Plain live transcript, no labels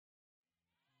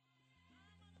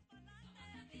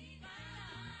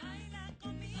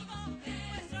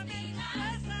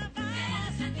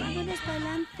echamos para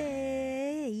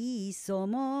adelante y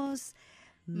somos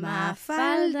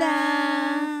Mafalda.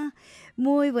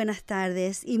 Muy buenas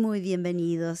tardes y muy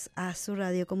bienvenidos a su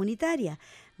radio comunitaria,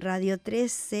 Radio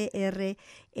 3CR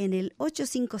en el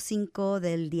 855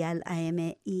 del dial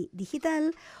AM y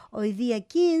digital. Hoy día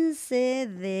 15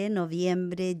 de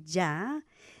noviembre ya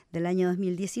del año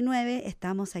 2019,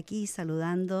 estamos aquí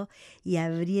saludando y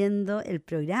abriendo el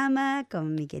programa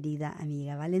con mi querida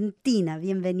amiga Valentina.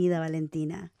 Bienvenida,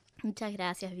 Valentina. Muchas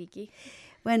gracias, Vicky.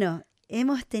 Bueno,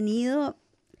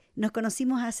 nos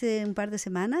conocimos hace un par de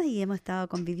semanas y hemos estado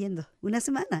conviviendo. ¿Una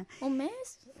semana? ¿Un mes?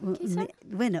 Quizá.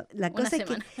 Bueno, la cosa es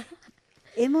que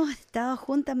hemos estado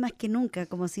juntas más que nunca,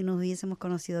 como si nos hubiésemos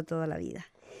conocido toda la vida.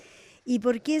 ¿Y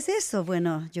por qué es eso?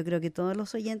 Bueno, yo creo que todos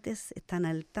los oyentes están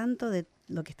al tanto de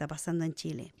lo que está pasando en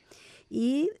Chile.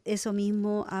 Y eso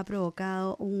mismo ha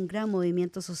provocado un gran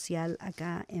movimiento social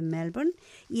acá en Melbourne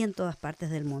y en todas partes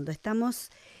del mundo.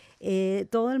 Estamos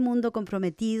todo el mundo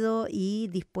comprometido y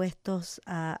dispuestos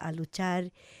a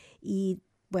luchar y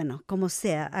bueno, como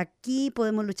sea, aquí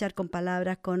podemos luchar con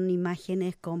palabras, con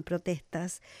imágenes, con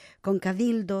protestas, con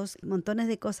cabildos, montones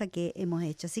de cosas que hemos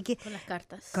hecho. Así que con las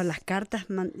cartas. Con las cartas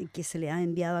que se le han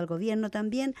enviado al gobierno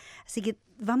también. Así que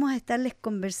vamos a estarles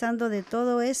conversando de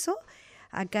todo eso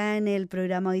acá en el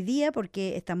programa hoy día,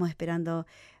 porque estamos esperando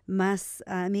más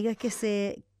amigas que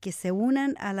se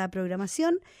unan a la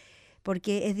programación,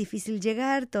 porque es difícil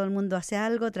llegar, todo el mundo hace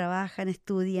algo, trabajan,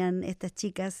 estudian, estas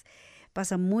chicas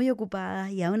pasan muy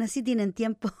ocupadas y aún así tienen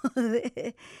tiempo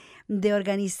de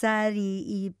organizar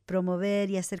y promover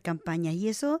y hacer campañas. Y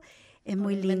eso es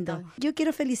muy lindo. Yo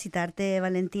quiero felicitarte,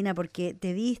 Valentina, porque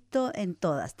te he visto en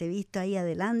todas. Te he visto ahí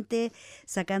adelante,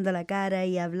 sacando la cara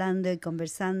y hablando y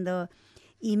conversando.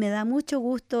 Y me da mucho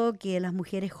gusto que las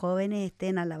mujeres jóvenes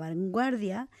estén a la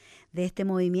vanguardia de este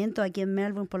movimiento. Aquí en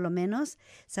Melbourne, por lo menos,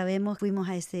 sabemos, fuimos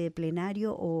a ese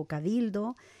plenario o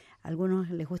cabildo. A algunos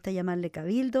les gusta llamarle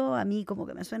cabildo, a mí como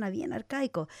que me suena bien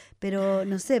arcaico, pero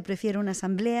no sé, prefiero una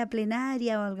asamblea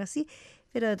plenaria o algo así,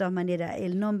 pero de todas maneras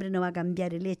el nombre no va a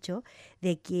cambiar el hecho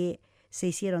de que se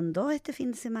hicieron 2 este fin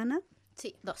de semana.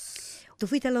 Sí, 2. Tú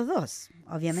fuiste a los 2,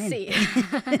 obviamente.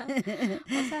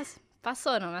 Sí. O sea,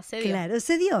 pasó nomás, se dio. Claro,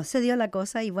 se dio la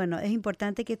cosa y bueno, es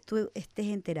importante que tú estés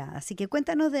enterada. Así que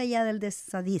cuéntanos de allá del de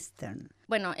Southeastern.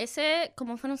 Bueno, ese,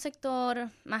 como fue un sector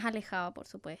más alejado, por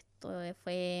supuesto,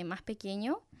 fue más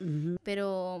pequeño,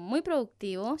 pero muy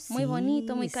productivo, muy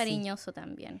bonito, muy cariñoso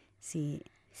también. Sí.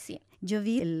 Sí. Yo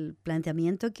vi el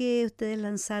planteamiento que ustedes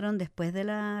lanzaron después de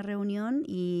la reunión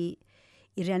y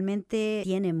realmente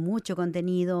tiene mucho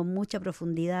contenido, mucha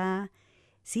profundidad.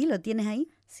 ¿Sí? ¿Lo tienes ahí?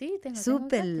 Sí, tengo.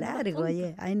 Súper largo,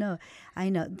 oye. I know.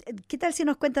 ¿Qué tal si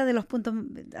nos cuentas de los puntos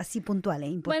así puntuales,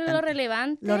 importantes? Bueno,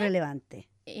 lo relevante.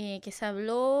 Que se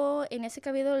habló en ese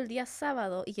cabildo el día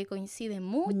sábado y que coincide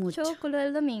mucho con lo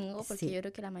del domingo, porque yo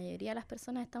creo que la mayoría de las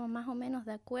personas estamos más o menos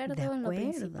de acuerdo en lo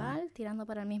principal, tirando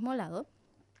para el mismo lado.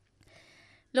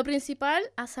 Lo principal,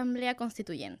 asamblea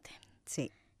constituyente.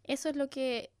 Sí. Eso es lo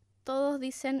que todos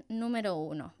dicen número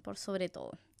 1, por sobre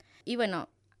todo. Y bueno,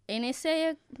 en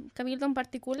ese cabildo en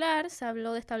particular se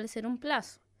habló de establecer un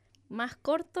plazo más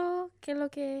corto que lo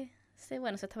que se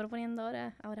está proponiendo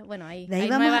ahora. Bueno, hay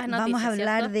nuevas noticias. Vamos a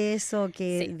hablar, ¿cierto?, de eso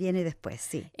que viene después,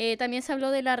 sí. También se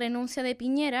habló de la renuncia de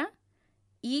Piñera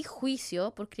y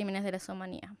juicio por crímenes de lesa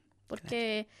humanidad.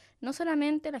 Porque no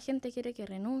solamente la gente quiere que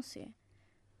renuncie.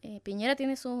 Piñera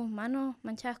tiene sus manos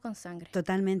manchadas con sangre.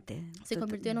 Totalmente. Se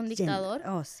convirtió en un dictador.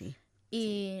 Oh, sí.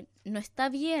 Y no está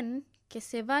bien que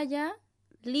se vaya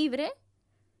libre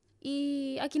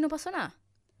y aquí no pasó nada.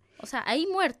 O sea, hay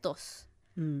muertos,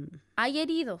 hay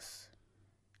heridos,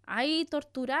 hay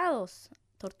torturadas,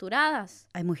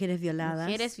 hay mujeres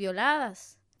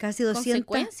violadas. Casi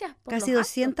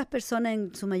 200 personas,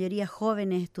 en su mayoría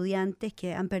jóvenes estudiantes,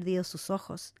 que han perdido sus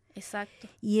ojos. Exacto.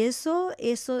 Y eso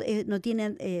no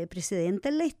tiene precedente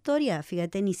en la historia.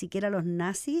 Fíjate, ni siquiera los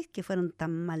nazis, que fueron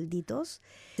tan malditos,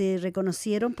 se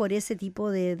reconocieron por ese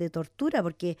tipo de tortura,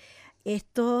 porque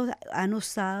estos han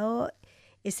usado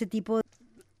ese tipo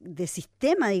de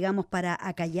sistema, digamos, para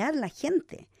acallar a la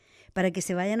gente, para que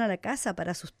se vayan a la casa,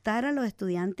 para asustar a los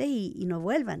estudiantes y no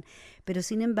vuelvan. Pero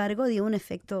sin embargo dio un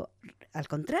efecto al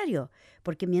contrario,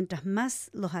 porque mientras más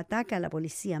los ataca la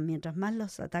policía, mientras más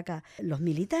los ataca los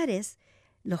militares,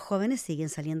 los jóvenes siguen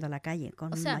saliendo a la calle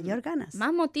con mayor ganas.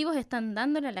 Más motivos están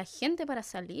dándole a la gente para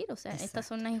salir. O sea, Exacto. Estas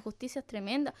son unas injusticias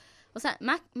tremendas. O sea,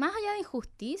 más allá de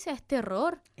injusticia, es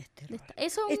terror.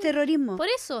 Es terrorismo. Por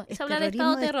eso se habla de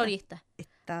Estado terrorista.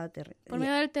 Por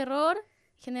medio del terror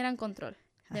generan control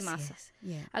de masas.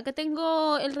 Acá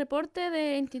tengo el reporte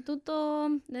del Instituto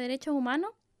de Derechos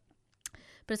Humanos.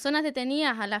 Personas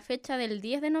detenidas a la fecha del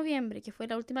 10 de noviembre, que fue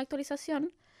la última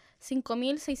actualización,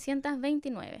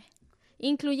 5.629,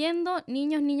 incluyendo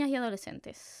niños, niñas y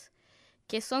adolescentes,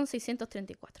 que son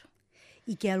 634.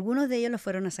 Y que algunos de ellos los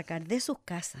fueron a sacar de sus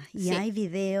casas. Y Sí. hay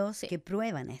videos Sí. que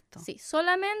prueban esto. Sí,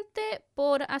 solamente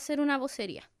por hacer una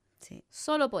vocería. Sí.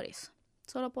 Solo por eso.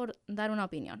 Solo por dar una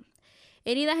opinión.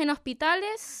 Heridas en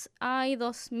hospitales hay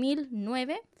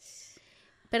 2.009.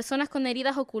 Personas con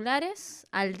heridas oculares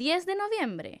al 10 de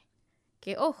noviembre.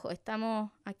 Que, ojo,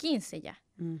 estamos a 15 ya.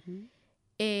 Ujú.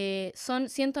 Son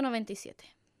 197.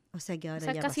 O sea que ahora O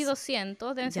sea, ya casi pasó.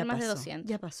 200. Deben Ya ser más de pasó, 200.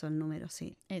 Ya pasó el número,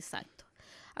 sí. Exacto.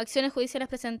 Acciones judiciales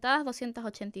presentadas,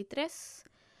 283.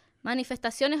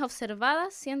 Manifestaciones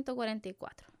observadas,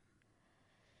 144.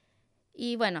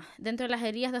 Y bueno, dentro de las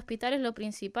heridas de hospitales, lo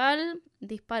principal,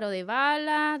 disparo de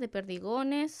bala, de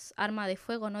perdigones, arma de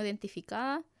fuego no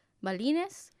identificada,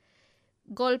 balines,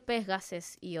 golpes,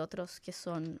 gases y otros que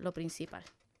son lo principal.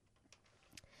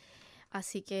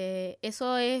 Así que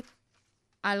eso es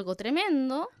algo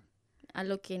tremendo, a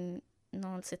lo que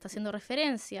no se está haciendo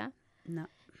referencia. No.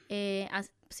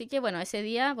 Así que bueno, ese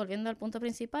día, volviendo al punto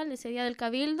principal, ese día del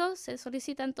Cabildo, se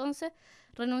solicita entonces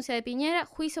renuncia de Piñera,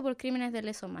 juicio por crímenes de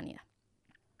lesa humanidad.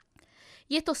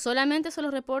 Y estos solamente son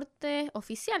los reportes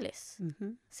oficiales.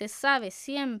 Ujú. Se sabe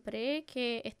siempre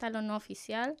que está lo no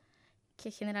oficial, que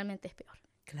generalmente es peor.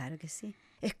 Claro que sí.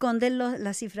 Esconden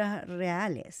las cifras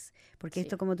reales, porque Sí.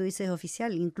 esto, como tú dices, es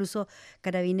oficial. Incluso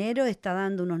Carabineros está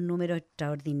dando unos números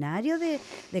extraordinarios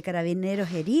de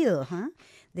carabineros heridos, ¿ah?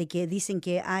 De que dicen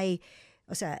que hay,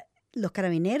 o sea, los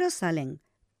carabineros salen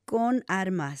con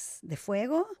armas de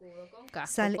fuego, Con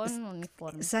casco, Sale- con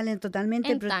uniforme. salen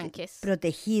totalmente En tanques.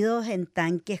 protegidos en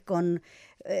tanques con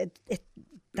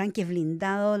tanques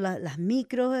blindados, las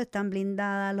micros están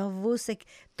blindadas, los buses,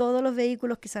 todos los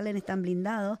vehículos que salen están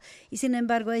blindados, y sin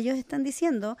embargo ellos están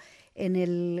diciendo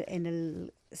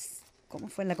 ¿cómo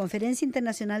fue? En la Conferencia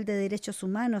Internacional de Derechos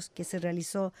Humanos que se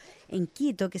realizó en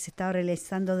Quito, que se estaba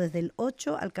realizando desde el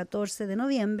 8 al 14 de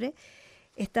noviembre,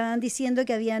 estaban diciendo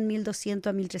que habían 1.200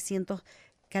 a 1.300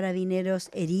 carabineros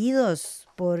heridos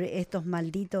por estos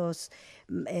malditos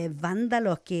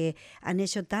vándalos que han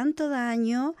hecho tanto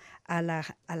daño a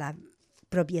la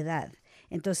propiedad.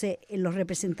 Entonces, los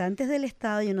representantes del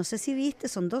Estado, yo no sé si viste,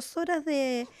 son 2 horas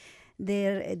de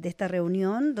esta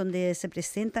reunión donde se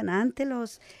presentan ante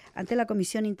la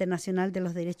Comisión Internacional de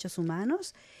los Derechos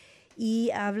Humanos y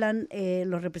hablan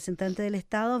los representantes del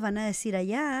Estado, van a decir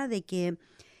allá de que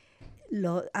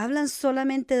hablan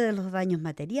solamente de los daños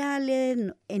materiales,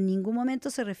 en ningún momento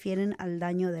se refieren al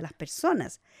daño de las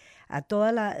personas, a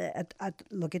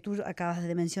lo que tú acabas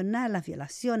de mencionar, las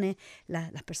violaciones,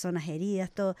 las personas heridas,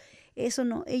 todo eso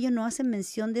no, ellos no hacen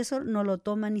mención de eso, no lo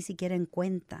toman ni siquiera en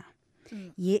cuenta.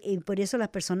 Y por eso las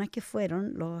personas que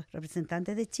fueron, los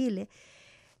representantes de Chile,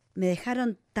 me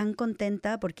dejaron tan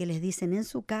contenta porque les dicen en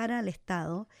su cara al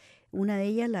Estado. Una de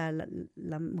ellas,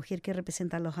 la mujer que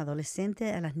representa a los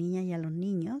adolescentes, a las niñas y a los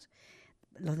niños,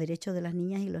 los derechos de las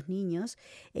niñas y los niños,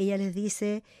 ella les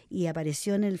dice, y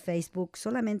apareció en el Facebook,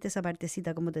 solamente esa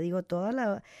partecita, como te digo, toda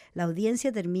la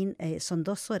audiencia son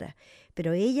 2 horas,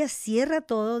 pero ella cierra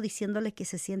todo diciéndoles que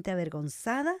se siente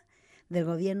avergonzada del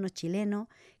gobierno chileno,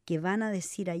 que van a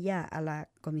decir allá a la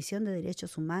Comisión de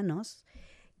Derechos Humanos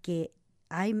que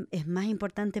es más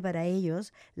importante para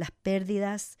ellos las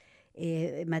pérdidas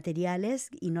materiales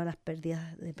y no las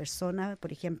pérdidas de personas,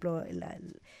 por ejemplo,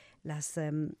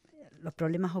 los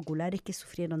problemas oculares que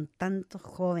sufrieron tantos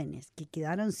jóvenes que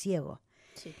quedaron ciegos.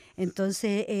 Sí.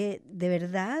 Entonces, de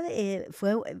verdad,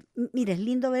 mira, es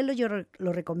lindo verlo, yo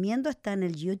lo recomiendo, está en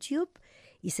el YouTube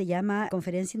y se llama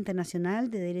Conferencia Internacional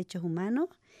de Derechos Humanos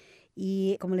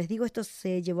y como les digo, esto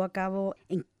se llevó a cabo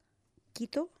en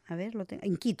Quito,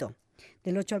 en Quito,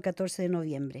 del 8 al 14 de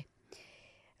noviembre.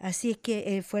 Así es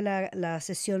que fue la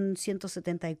sesión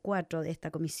 174 de esta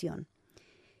comisión.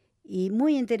 Y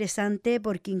muy interesante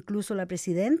porque incluso la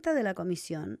presidenta de la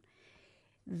comisión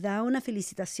da una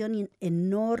felicitación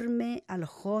enorme a los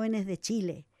jóvenes de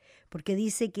Chile, porque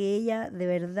dice que ella de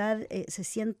verdad se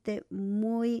siente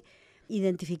muy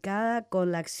identificada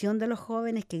con la acción de los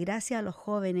jóvenes, que gracias a los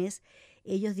jóvenes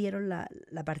ellos dieron la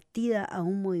partida a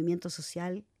un movimiento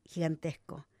social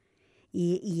gigantesco.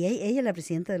 Y ella es la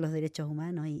presidenta de los derechos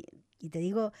humanos y te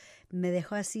digo, me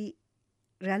dejó así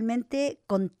realmente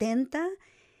contenta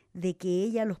de que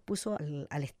ella los puso,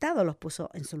 al Estado los puso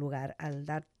en su lugar al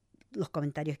dar los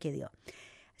comentarios que dio.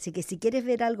 Así que si quieres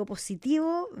ver algo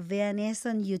positivo, vean eso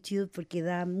en YouTube porque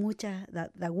da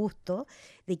gusto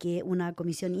de que una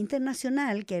comisión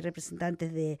internacional, que hay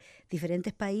representantes de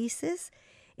diferentes países,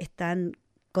 están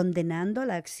condenando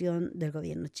la acción del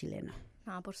gobierno chileno.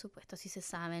 Ah, por supuesto, sí se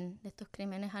saben de estos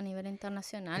crímenes a nivel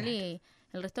internacional, Claro. y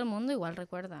el resto del mundo igual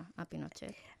recuerda a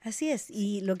Pinochet. Así es,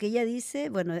 y lo que ella dice,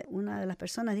 bueno, una de las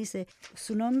personas dice,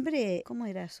 su nombre, ¿cómo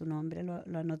era su nombre? Lo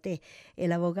anoté,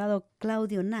 el abogado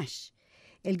Claudio Nash.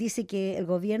 Él dice que el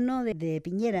gobierno de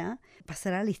Piñera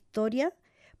pasará a la historia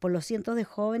por los cientos de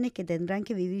jóvenes que tendrán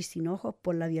que vivir sin ojos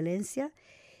por la violencia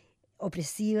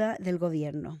opresiva del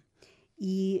gobierno.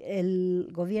 Y el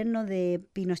gobierno de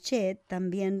Pinochet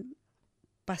también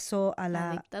pasó a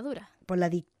La dictadura. por la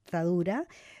dictadura,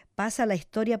 pasa a la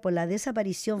historia por la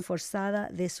desaparición forzada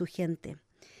de su gente.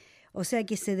 O sea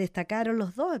que se destacaron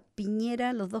los dos,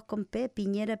 Piñera, los dos con P,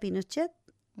 Piñera, Pinochet,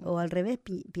 o al revés,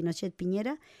 Pinochet,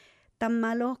 Piñera, tan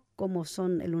malos como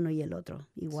son el uno y el otro,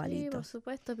 Sí, por igualitos.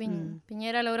 supuesto,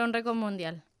 Piñera logró un récord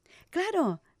mundial.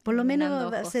 Claro, por lo menos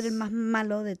Mirando va a ser el ojos. más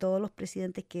malo de todos los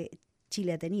presidentes que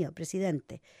Chile ha tenido,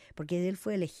 presidente, porque él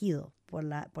fue elegido por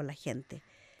la gente.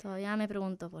 Todavía me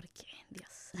pregunto por qué, Dios.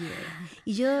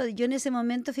 Y yo en ese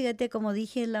momento, fíjate, como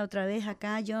dije la otra vez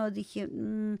acá, yo dije,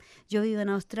 yo vivo en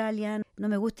Australia, no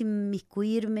me gusta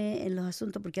inmiscuirme en los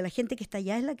asuntos, porque la gente que está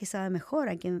allá es la que sabe mejor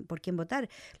por quién votar,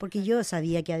 porque yo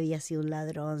sabía que había sido un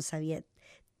ladrón,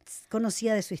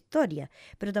 conocía de su historia,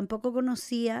 pero tampoco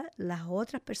conocía las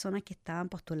otras personas que estaban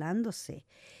postulándose.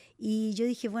 Y yo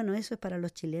dije, bueno, eso es para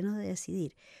los chilenos de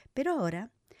decidir. Pero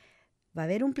ahora va a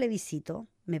haber un plebiscito,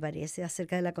 me parece,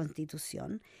 acerca de la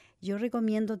Constitución. Yo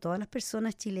recomiendo a todas las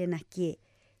personas chilenas que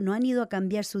no han ido a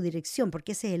cambiar su dirección,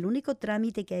 porque ese es el único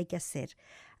trámite que hay que hacer.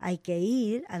 Hay que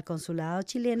ir al consulado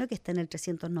chileno, que está en el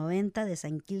 390 de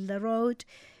San Kilda Road,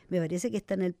 me parece que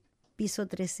está en el piso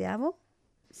 13º,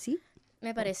 ¿sí?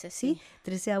 Me parece, Sí,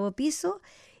 sí. 13º piso.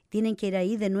 Tienen que ir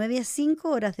ahí de 9 a 5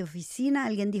 horas de oficina.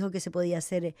 Alguien dijo que se podía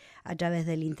hacer a través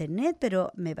del internet,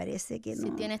 pero me parece que no.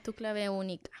 Si tienes tu clave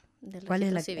única del ¿Cuál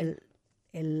es registro civil.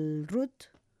 el root?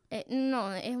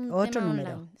 No, es un Otro tema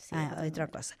número. online. Sí, Otra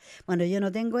número. cosa. Bueno, yo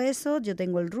no tengo eso, yo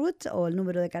tengo el root o el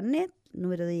número de carnet,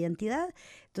 número de identidad.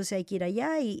 Entonces hay que ir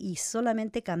allá y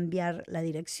solamente cambiar la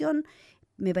dirección.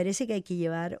 Me parece que hay que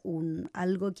llevar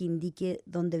algo que indique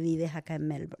dónde vives acá en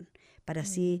Melbourne. Para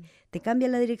así te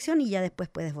cambian la dirección y ya después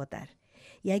puedes votar.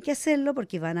 Y hay que hacerlo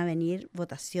porque van a venir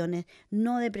votaciones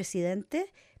no de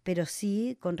presidente, pero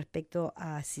sí con respecto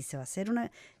a si se va a hacer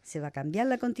se va a cambiar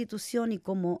la Constitución y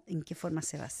en qué forma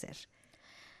se va a hacer.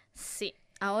 Sí,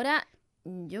 ahora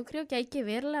yo creo que hay que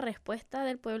ver la respuesta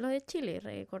del pueblo de Chile.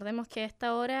 Recordemos que a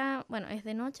esta hora, bueno, es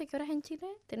de noche. ¿Qué hora es en Chile?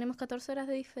 Tenemos 14 horas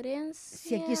de diferencia.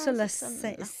 Si aquí son las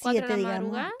 4 7, de la digamos,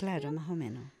 madrugada, claro, más o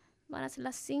menos. van a ser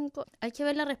las 5. Hay que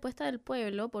ver la respuesta del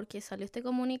pueblo porque salió este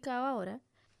comunicado ahora.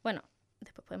 Bueno,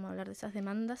 después podemos hablar de esas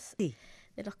demandas Sí.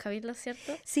 de los cabildos,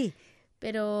 ¿cierto? Sí.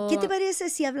 Pero ¿Qué te parece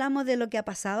si hablamos de lo que ha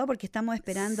pasado? Porque estamos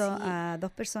esperando Sí. a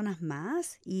 2 personas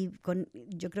más y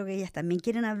yo creo que ellas también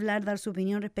quieren dar su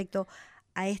opinión respecto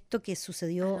a esto que a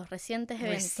sucedió los recientes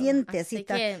eventos. reciente, así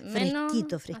está que menos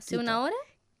fresquito. hace una hora.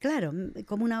 Claro,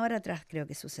 como una hora atrás creo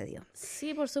que sucedió.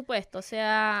 Sí, por supuesto. O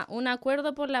sea, un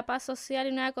acuerdo por la paz social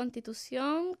y una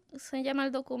constitución, se llama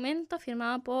el documento,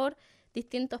 firmado por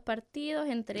distintos partidos,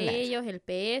 entre Claro. ellos el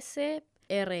PS,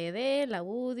 RED, la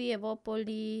UDI,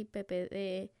 Evópoli,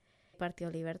 PPD,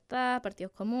 Partido Libertad,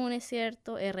 Partidos Comunes,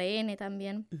 ¿cierto? RN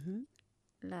también, Ujú,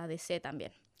 la DC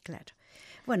también. claro.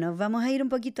 Bueno, vamos a ir un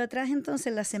poquito atrás entonces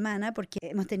en la semana porque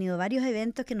hemos tenido varios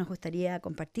eventos que nos gustaría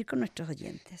compartir con nuestros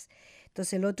oyentes.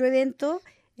 Entonces, el otro evento,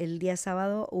 el día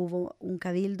sábado hubo un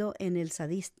cabildo en el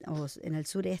en el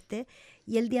sureste,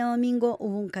 y el día domingo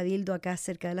hubo un cabildo acá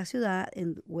cerca de la ciudad,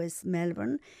 en West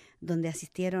Melbourne, donde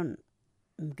asistieron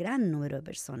un gran número de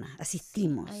personas.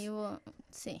 Asistimos. Ahí hubo,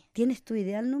 sí. ¿Tienes tu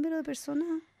idea del número de personas?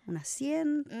 ¿Unas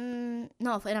 100?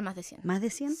 No, eran más de 100. ¿Más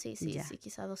de 100? Sí, Ya,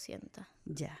 quizás 200.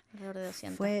 ya. Alrededor de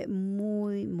 200. Fue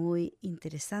muy, muy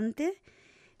interesante.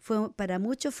 Para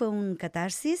muchos fue un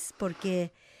catarsis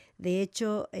porque, de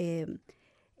hecho,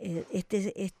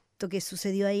 esto que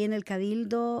sucedió ahí en el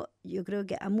Cabildo, yo creo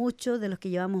que a muchos de los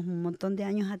que llevamos un montón de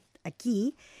años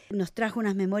aquí, nos trajo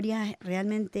unas memorias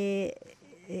realmente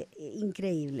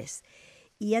increíbles.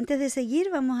 Y antes de seguir,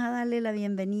 vamos a darle la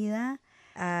bienvenida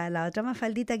a la otra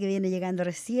Mafaldita que viene llegando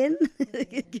recién.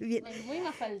 Muy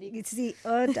mafaldita. Sí,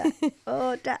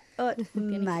 otra,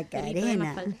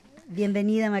 Macarena.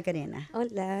 Bienvenida, Macarena.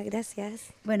 Hola, gracias.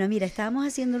 Bueno, mira, estábamos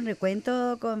haciendo un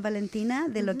recuento con Valentina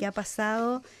de lo que ha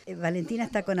pasado. Valentina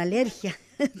está con alergia.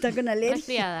 Está con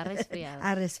alergia.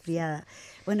 Resfriada. Resfriada.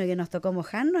 Bueno, que nos tocó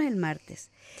mojarnos el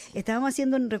martes. Estábamos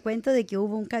haciendo un recuento de que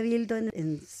hubo un cabildo en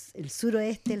el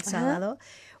suroeste el sábado,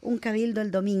 un cabildo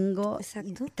el domingo.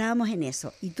 Exacto. Y estábamos en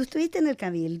eso. Y tú estuviste en el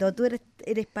cabildo, tú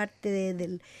eres parte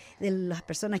de las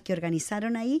personas que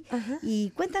organizaron ahí. Ajá.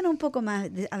 Y cuéntanos un poco más.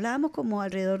 Hablábamos como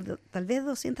alrededor de tal vez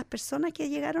 200 personas que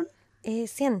llegaron.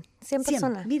 100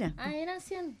 personas. Mira. Ah, eran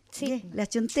 100. Sí. La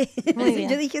chunté. Muy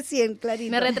bien. Yo dije 100, clarito.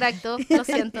 Me retracto, lo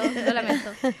siento, lo lamento.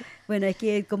 Bueno, es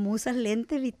que como usas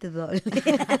lentes, viste doble.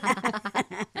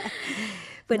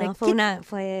 Bueno, No,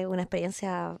 fue una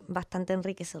experiencia bastante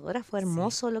enriquecedora, fue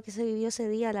hermoso lo que se vivió ese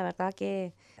día, la verdad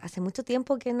que hace mucho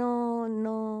tiempo que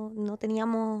no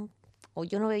teníamos, o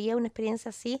yo no veía una experiencia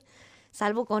así,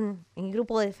 salvo con el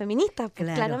grupo de feministas, pues,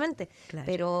 Claro, claramente, claro.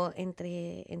 pero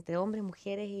entre hombres,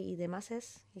 mujeres y demás,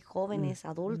 y jóvenes,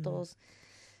 adultos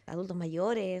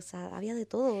mayores, había de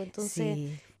todo, entonces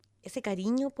Sí. ese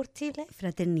cariño por Chile,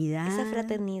 Fraternidad. esa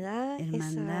fraternidad,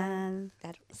 hermandad.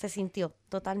 claro, se sintió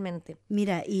totalmente.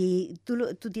 Mira, y tú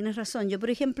tienes razón. Yo, por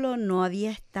ejemplo, no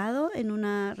había estado en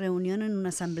una reunión, en una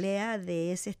asamblea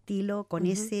de ese estilo, con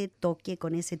ese toque,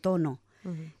 con ese tono,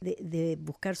 de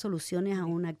buscar soluciones a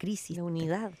una crisis. De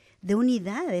unidad. De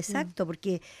unidad, exacto,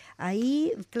 porque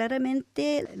ahí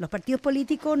claramente los partidos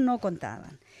políticos no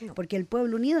contaban, No. porque el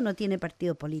pueblo unido no tiene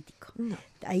partido político. No.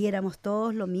 Ahí éramos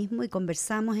todos lo mismo y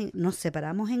conversamos, nos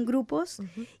separamos en grupos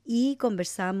y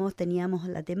conversamos, teníamos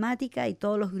la temática y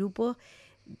todos los grupos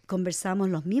conversamos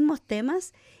los mismos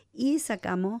temas y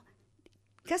sacamos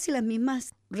casi las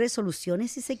mismas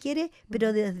resoluciones, si se quiere,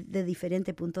 pero de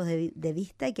diferentes puntos de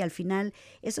vista, y que al final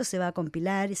eso se va a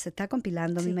compilar y se está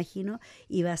compilando, Sí. me imagino,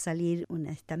 y va a salir un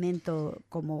estamento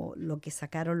como lo que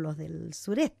sacaron los del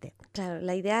sureste. Claro,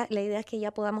 la idea es que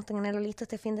ya podamos tenerlo listo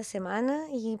este fin de semana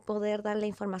y poder dar la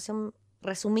información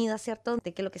resumida, ¿cierto?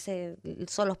 De qué es lo que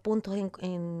son los puntos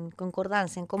en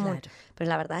concordancia, en común. Claro. Pero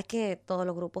la verdad es que todos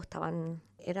los grupos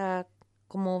era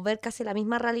como ver casi la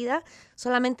misma realidad,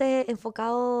 solamente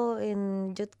enfocado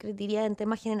yo diría en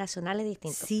temas generacionales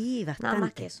distintos. Sí, bastante. Nada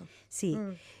más que eso. Sí,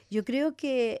 yo creo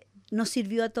que nos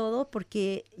sirvió a todos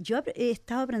porque yo he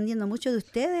estado aprendiendo mucho de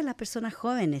ustedes, las personas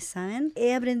jóvenes, ¿saben?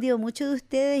 He aprendido mucho de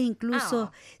ustedes,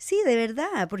 incluso, sí, de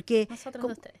verdad, porque Nosotros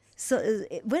de ustedes.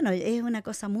 bueno, es una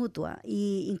cosa mutua,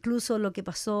 y incluso lo que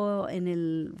pasó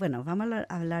bueno, vamos a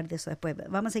hablar de eso después,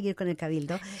 vamos a seguir con el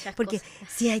cabildo, Muchas porque cosas.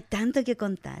 sí hay tanto que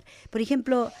contar. Por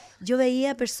ejemplo, yo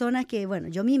veía personas que, bueno,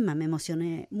 yo misma me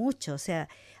emocioné mucho, o sea,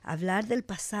 hablar del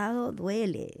pasado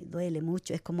duele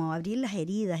mucho, es como abrir las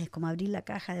heridas, es como abrir la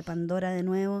caja de Pandora de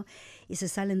nuevo y se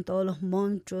salen todos los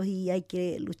monstruos y hay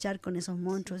que luchar con esos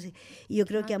monstruos, y yo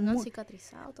creo que ¿No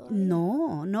cicatrizado todavía?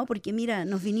 no, porque mira,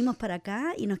 nos vinimos para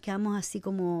acá y nos quedamos así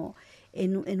como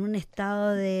en un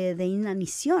estado de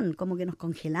inanición, como que nos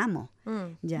congelamos,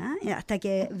 ¿ya? Hasta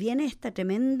que viene esta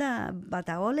tremenda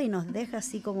bataola y nos deja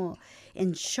así como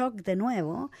en shock de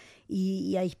nuevo,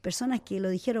 y hay personas que lo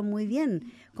dijeron muy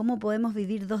bien, ¿cómo podemos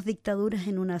vivir dos dictaduras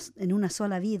en una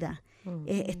sola vida?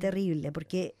 Es terrible,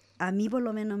 porque a mí por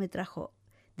lo menos me trajo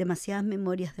demasiadas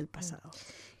memorias del pasado.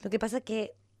 Lo que pasa es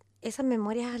que esas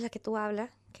memorias a las que tú hablas,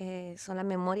 que son las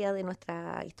memorias de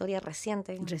nuestra historia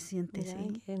reciente, ¿ya? Sí.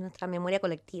 Sí. Que es nuestra memoria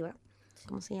colectiva,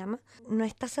 ¿cómo se llama? No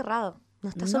está cerrado, no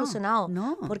está No, solucionado,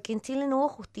 no. porque en Chile no hubo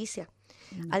justicia.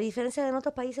 A diferencia de en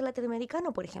otros países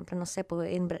latinoamericanos, por ejemplo, no sé, pues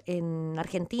en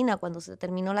Argentina, cuando se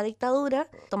terminó la dictadura,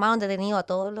 tomaron detenido a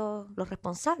todos los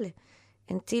responsables.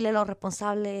 En Chile los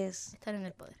responsables Estar en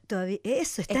el poder. Todavía,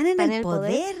 eso, están en el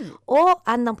poder. o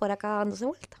andan por acá dándose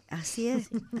vuelta. Así es,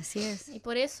 así es. Y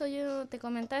por eso yo te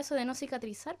comentaba eso de no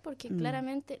cicatrizar, porque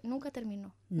claramente nunca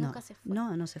terminó, nunca se fue.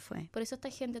 No se fue. Por eso esta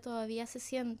gente todavía se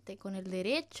siente con el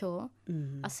derecho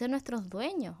a ser nuestros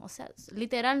dueños. O sea,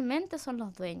 literalmente son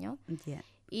los dueños. Yeah.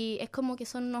 Y es como que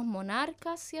son unos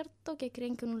monarcas, ¿cierto? Que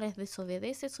creen que uno les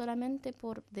desobedece solamente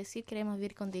por decir queremos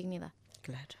vivir con dignidad.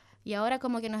 Claro. Y ahora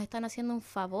como que nos están haciendo un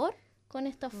favor con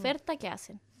esta oferta que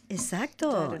hacen. Exacto,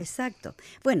 Claro. exacto.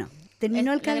 Bueno,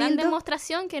 terminó Es el la gran cabildo.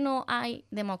 demostración que no hay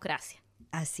democracia.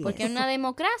 Así Porque es. en una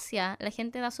democracia la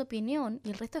gente da su opinión y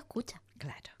el resto escucha.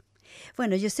 Claro.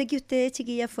 Bueno, yo sé que ustedes,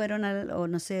 chiquillas, fueron o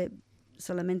no sé,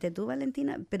 solamente tú,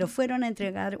 Valentina, pero fueron a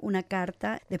entregar una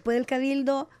carta. Después del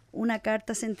cabildo, una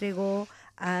carta se entregó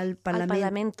al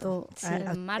Parlamento. Sí.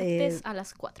 El martes a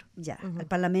las 4. Ya, al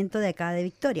Parlamento de acá de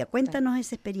Victoria. Cuéntanos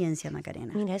esa experiencia,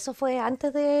 Macarena. Mira, eso fue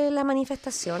antes de la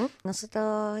manifestación.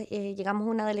 Nosotros llegamos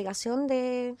una delegación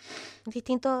de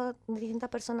distintas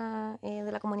personas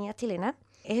de la comunidad chilena.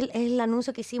 Es el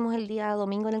anuncio que hicimos el día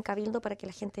domingo en el Cabildo para que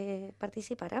la gente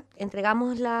participara.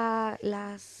 Entregamos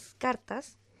las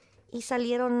cartas y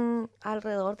salieron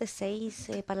alrededor de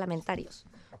 6 parlamentarios.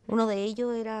 Uno de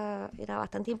ellos era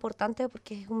bastante importante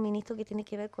porque es un ministro que tiene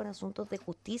que ver con asuntos de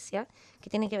justicia, que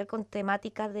tiene que ver con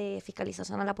temáticas de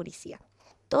fiscalización a la policía.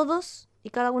 todos y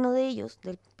cada uno de ellos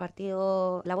del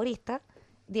Partido Laborista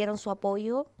dieron su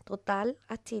apoyo total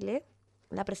a Chile.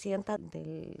 La presidenta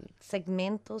del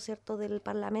segmento, ¿cierto?, del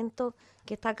Parlamento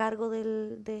que está a cargo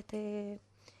de este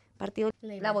Partido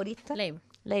Laborista.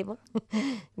 Labor.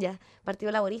 Ya,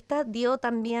 Partido Laborista dio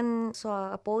también su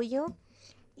apoyo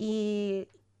y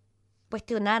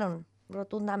cuestionaron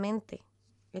rotundamente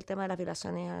el tema de las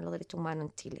violaciones a los derechos humanos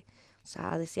en Chile. O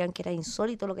sea, decían que era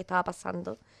insólito lo que estaba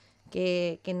pasando,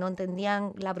 que no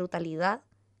entendían la brutalidad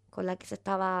con la que se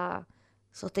estaba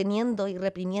sosteniendo y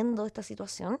reprimiendo esta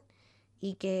situación,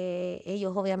 y que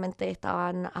ellos obviamente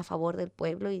estaban a favor del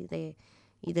pueblo y de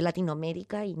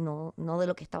Latinoamérica, y no de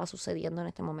lo que estaba sucediendo en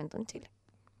este momento en Chile.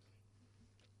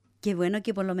 Qué bueno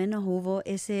que por lo menos hubo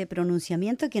ese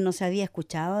pronunciamiento que no se había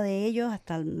escuchado de ellos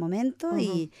hasta el momento,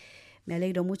 y me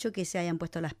alegro mucho que se hayan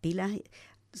puesto las pilas.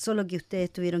 Solo que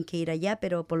ustedes tuvieron que ir allá,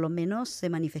 pero por lo menos se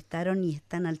manifestaron y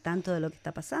están al tanto de lo que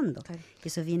está pasando, claro, que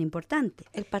eso es bien importante.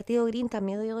 El Partido Green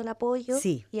también dio el apoyo,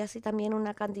 sí, y así también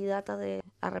una candidata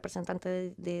a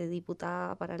representante de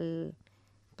diputada para el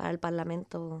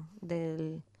Parlamento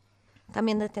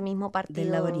también de este mismo partido.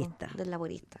 Del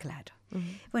laborista. Claro.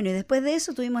 Bueno, y después de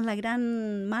eso tuvimos la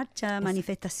gran marcha,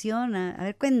 manifestación. A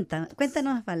ver,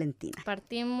 cuéntanos, Valentina.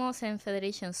 Partimos en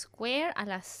Federation Square a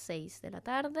las 6 de la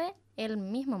tarde, el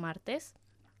mismo martes.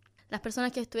 Las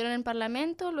personas que estuvieron en el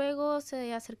Parlamento luego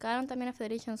se acercaron también a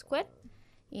Federation Square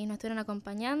y nos estuvieron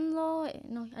acompañando,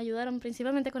 nos ayudaron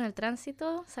principalmente con el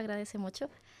tránsito, se agradece mucho.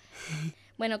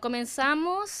 Bueno,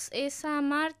 comenzamos esa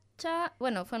marcha,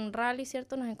 bueno, fue un rally,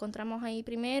 ¿cierto? Nos encontramos ahí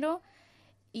primero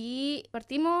y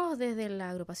partimos desde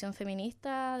la agrupación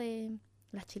feminista de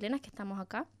las chilenas que estamos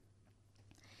acá,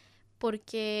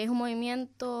 porque es un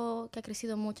movimiento que ha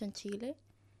crecido mucho en Chile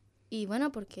y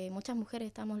bueno, porque muchas mujeres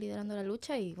estamos liderando la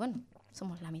lucha y bueno,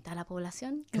 somos la mitad de la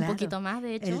población, claro, un poquito más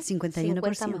de hecho. El 51%.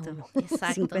 50 más 1.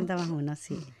 Exacto. 50 más 1,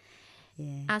 sí.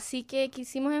 Así que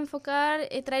quisimos enfocar,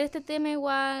 traer este tema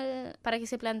igual para que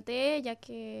se plantee, ya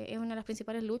que es una de las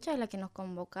principales luchas, es la que nos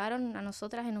convocaron a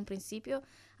nosotras en un principio.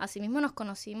 Asimismo nos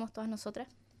conocimos todas nosotras.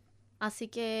 Así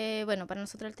que, bueno, para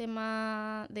nosotros el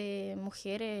tema de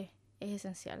mujeres es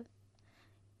esencial.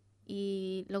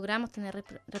 Y logramos tener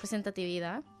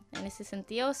representatividad en ese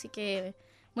sentido, así que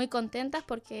muy contentas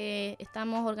porque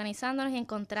estamos organizándonos y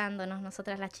encontrándonos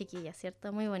nosotras las chiquillas,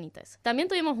 ¿cierto? Muy bonito eso. También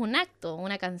tuvimos un acto,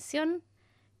 una canción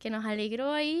que nos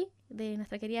alegró ahí, de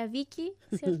nuestra querida Vicky,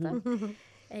 ¿cierto?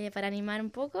 Para animar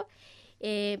un poco.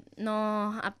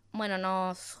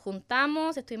 Nos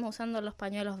juntamos, estuvimos usando los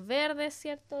pañuelos verdes,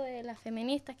 ¿cierto? De las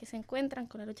feministas que se encuentran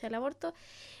con la lucha del aborto.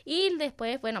 Y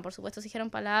después, bueno, por supuesto, se dijeron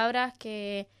palabras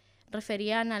que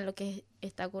referían a lo que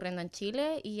está ocurriendo en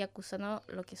Chile y acusando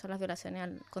lo que son las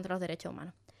violaciones contra los derechos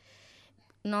humanos.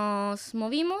 Nos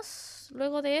movimos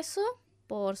luego de eso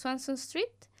por Swanson Street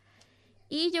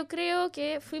y yo creo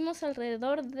que fuimos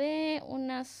alrededor de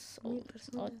unas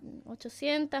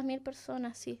 800, 1000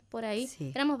 personas, sí, por ahí.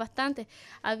 Sí. Éramos bastantes.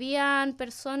 Habían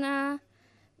personas,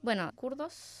 bueno,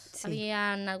 kurdos, sí,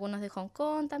 habían algunos de Hong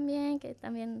Kong también, que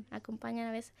también acompañan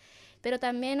a veces, pero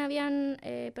también habían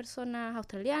personas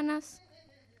australianas.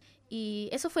 Y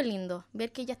eso fue lindo,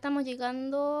 ver que ya estamos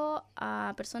llegando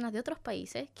a personas de otros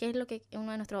países, que es lo que es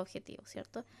uno de nuestros objetivos,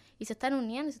 ¿cierto? Y se están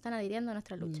uniendo y se están adhiriendo a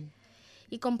nuestra lucha.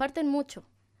 Y comparten mucho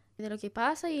de lo que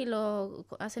pasa y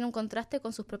hacen un contraste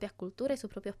con sus propias culturas y sus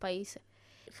propios países.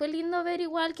 Fue lindo ver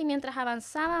igual que mientras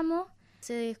avanzábamos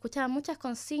se escuchaban muchas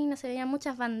consignas, se veían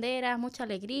muchas banderas, mucha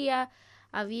alegría.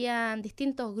 Habían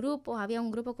distintos grupos, había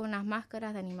un grupo con unas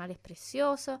máscaras de animales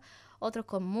preciosos, otros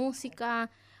con música,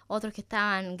 otros que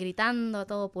estaban gritando a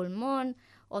todo pulmón,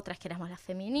 otras que éramos las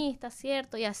feministas,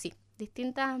 ¿cierto? Y así,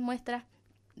 distintas muestras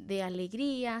de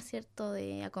alegría, ¿cierto?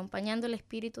 De acompañando el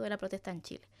espíritu de la protesta en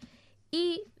Chile.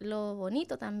 Y lo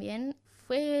bonito también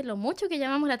fue lo mucho que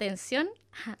llamamos la atención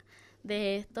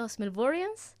de estos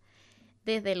Melbournians,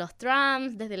 desde los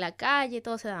trams, desde la calle,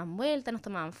 todos se daban vueltas, nos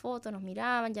tomaban fotos, nos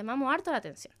miraban, llamamos harto la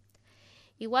atención.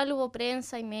 Igual hubo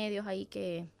prensa y medios ahí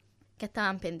que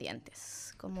estaban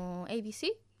pendientes, como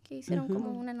ABC, que hicieron como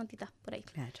unas notitas por ahí.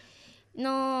 Claro.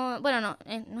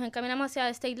 Nos encaminamos hacia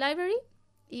State Library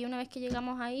y una vez que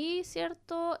llegamos ahí,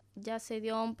 ¿cierto? Ya se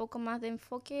dio un poco más de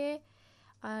enfoque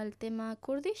al tema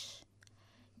Kurdish,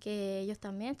 que ellos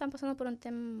también están pasando por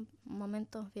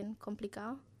momentos bien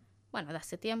complicados. Bueno, de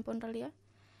hace tiempo en realidad.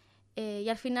 Y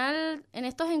al final, en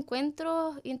estos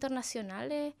encuentros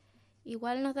internacionales,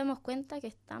 igual nos damos cuenta que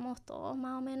estamos todos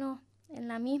más o menos en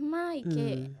la misma y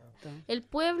que el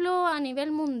pueblo a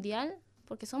nivel mundial,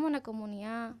 porque somos una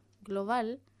comunidad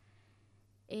global,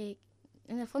 en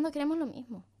el fondo queremos lo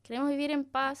mismo. Queremos vivir en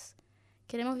paz,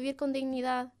 queremos vivir con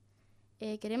dignidad,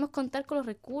 queremos contar con los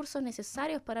recursos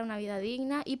necesarios para una vida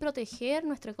digna y proteger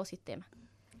nuestro ecosistema.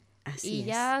 Así es.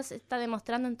 Ya se está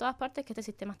demostrando en todas partes que este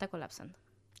sistema está colapsando.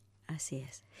 Así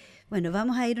es. Bueno,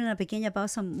 vamos a ir a una pequeña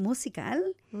pausa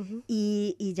musical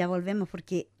y ya volvemos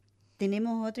porque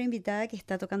tenemos otra invitada que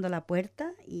está tocando la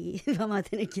puerta y vamos a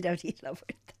tener que ir a abrir la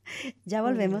puerta. Ya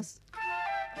volvemos.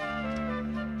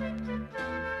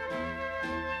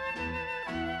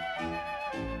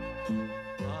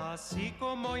 Así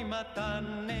como hoy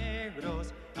matan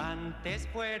negros, antes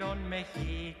fueron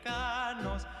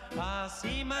mexicanos,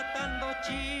 así matando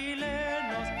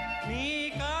chilenos,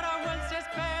 nicaragüenses,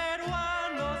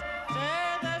 peruanos,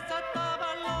 se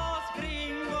desataban los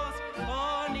gringos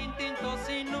con instintos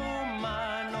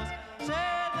inhumanos, se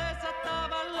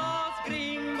desataban los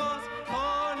gringos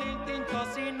con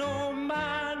instintos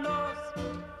inhumanos.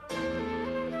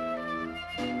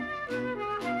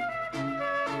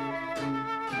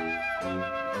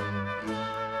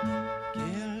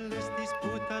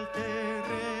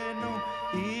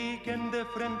 De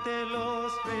frente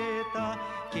los reta,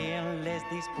 quien les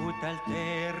disputa el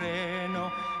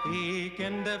terreno y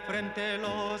quien de frente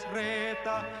los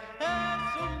reta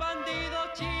es un bandido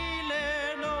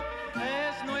chileno,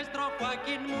 es nuestro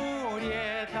Joaquín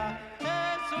Murieta,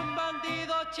 es un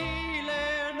bandido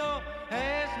chileno,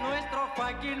 es nuestro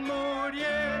Joaquín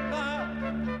Murieta.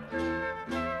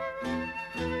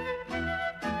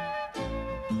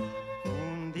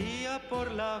 Un día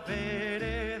por la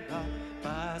vereda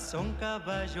pasó un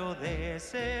caballo de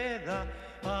seda,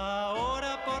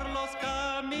 ahora por los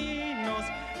caminos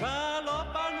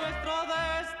galopa nuestro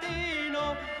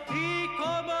destino, y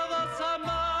como dos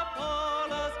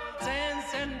amapolas se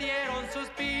encendieron sus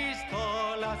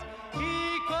pistolas,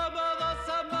 y como dos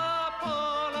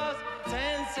amapolas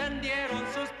se encendieron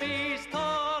sus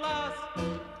pistolas.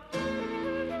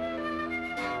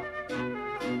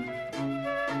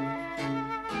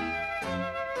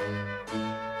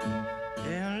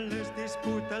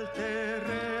 Disputa el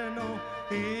terreno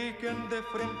y quien de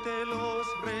frente los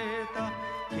reta,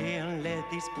 quien les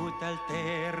disputa el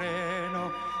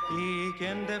terreno y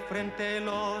quien de frente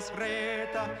los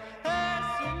reta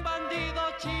es un bandido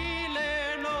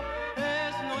chileno,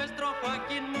 es nuestro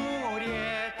Joaquín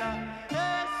Murieta,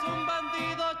 es un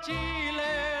bandido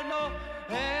chileno,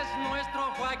 es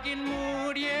nuestro Joaquín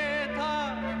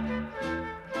Murieta.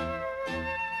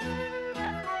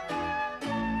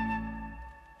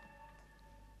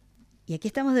 Y aquí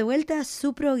estamos de vuelta a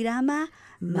su programa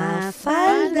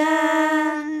Mafalda,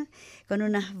 con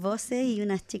unas voces y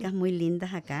unas chicas muy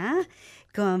lindas acá,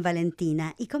 con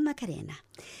Valentina y con Macarena.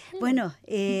 Bueno,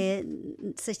 se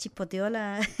chispoteó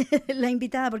la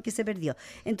invitada porque se perdió.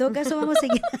 En todo caso, vamos a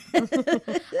seguir. No,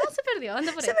 se perdió,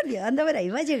 anda por ahí. Se perdió, anda por ahí,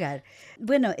 va a llegar.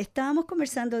 Bueno, estábamos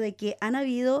conversando de que han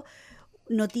habido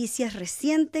noticias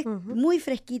recientes, muy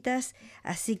fresquitas,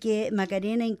 así que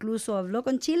Macarena incluso habló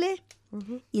con Chile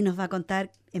y nos va a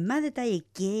contar en más detalle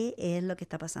qué es lo que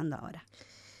está pasando ahora.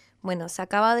 Bueno, se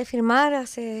acaba de firmar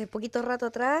hace poquito rato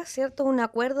atrás, ¿cierto?, un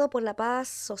acuerdo por la paz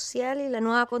social y la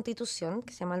nueva constitución,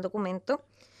 que se llama el documento.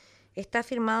 Está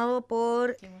firmado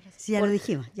por... Sí, lo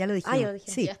dijimos, ya lo dijimos. Ah, ya lo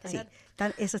dijimos. Sí, Ya está, sí,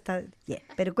 claro. eso está bien.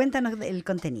 Pero cuéntanos el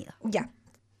contenido. Ya.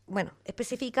 Bueno,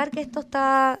 especificar que esto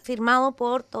está firmado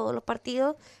por todos los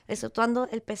partidos, exceptuando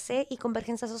el PC y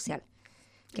Convergencia Social.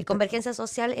 Que Convergencia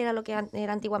Social era lo que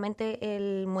era antiguamente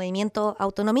el movimiento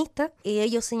autonomista, y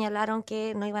ellos señalaron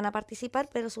que no iban a participar,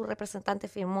 pero su representante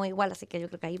firmó igual, así que yo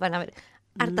creo que ahí van a haber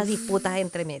hartas disputas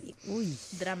entre medio. Uy,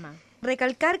 Drama.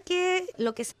 Recalcar que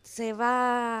lo que se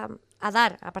va a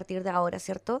dar a partir de ahora,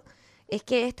 ¿cierto?, es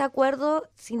que este acuerdo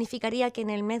significaría que en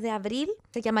el mes de abril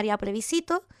se llamaría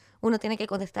plebiscito, uno tiene que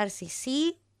contestar si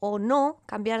sí o no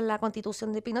cambiar la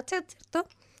constitución de Pinochet, ¿cierto?,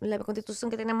 la constitución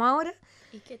que tenemos ahora.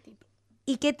 ¿Y qué tipo?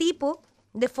 ¿Y qué tipo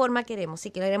de forma queremos? Si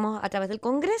queremos a través del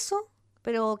Congreso,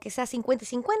 pero que sea 50 y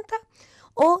 50,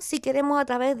 o si queremos a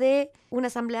través de una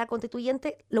asamblea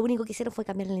constituyente. Lo único que hicieron fue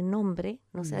cambiarle el nombre,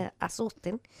 no se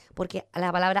asusten, porque a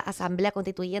la palabra asamblea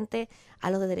constituyente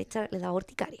a los de derecha les da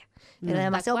urticaria. Era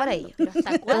demasiado para ellos. ¿Pero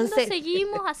hasta cuándo Entonces,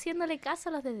 seguimos haciéndole caso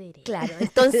a los de derecha? claro,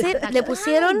 entonces le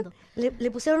pusieron, ¿Cuándo?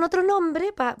 le pusieron otro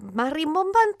nombre más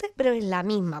rimbombante, pero es la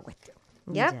misma cuestión.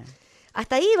 ¿Ya?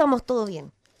 Hasta ahí vamos todo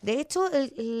bien. De hecho,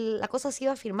 la cosa se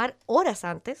iba a firmar horas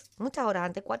antes, muchas horas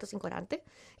antes, 4 o 5 horas antes,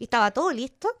 y estaba todo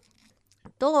listo,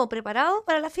 todo preparado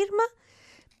para la firma,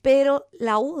 pero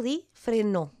la UDI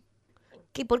frenó.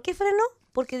 ¿Por qué frenó?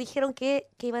 Porque dijeron que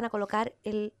iban a colocar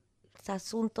el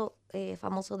asunto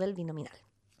famoso del binominal.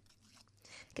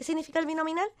 ¿Qué significa el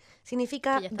binominal?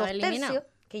 Significa Que ya estaba 2 eliminado.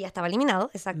 tercios, que ya estaba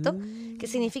eliminado, exacto, que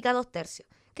significa 2 tercios.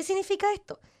 ¿Qué significa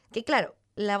esto? Que claro,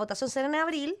 la votación será en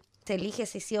abril, se elige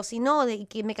si sí o si no, de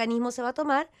qué mecanismo se va a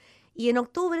tomar. Y en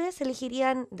octubre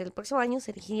del próximo año,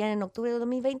 en octubre de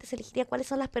 2020, se elegiría cuáles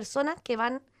son las personas que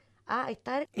van a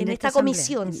estar en esta asamblea,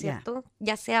 comisión, ¿cierto?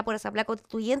 Ya sea por asamblea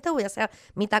constituyente o ya sea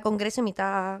mitad congreso y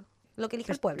mitad lo que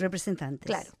elija el pueblo. Representantes.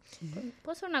 Claro.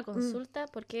 ¿Puedo hacer una consulta?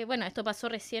 Porque, bueno, esto pasó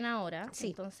recién ahora. Sí.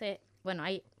 Entonces, bueno,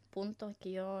 hay puntos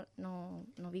que yo no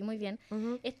vi muy bien.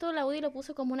 Ujú. ¿Esto la UDI lo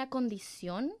puso como una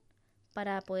condición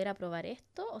para poder aprobar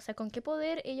esto? O sea, ¿con qué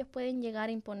poder ellos pueden llegar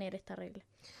a imponer esta regla?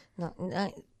 No,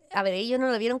 a ver, ellos no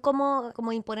lo vieron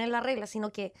como imponer la regla,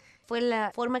 sino que fue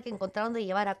la forma que encontraron de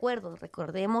llevar acuerdos.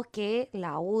 Recordemos que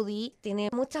la UDI tiene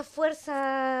mucha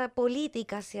fuerza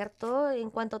política, ¿cierto?, en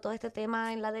cuanto a todo este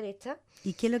tema en la derecha.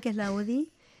 ¿Y qué es lo que es la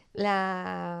UDI?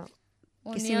 La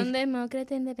Unión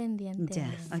Demócrata Independiente.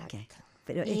 Ya, Exacto. ok.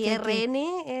 Pero es y que hay que-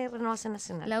 RN es Renovación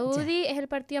Nacional. La UDI es el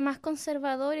partido más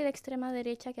conservador y de extrema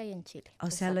derecha que hay en Chile. O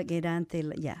sea, lo que era antes,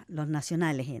 ya, los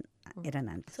nacionales eran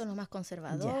antes. Son los más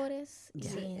conservadores y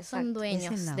ya. sí, Exacto. son Esa es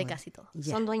dueños la de UDI. casi todo.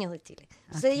 Ya. Son dueños de Chile.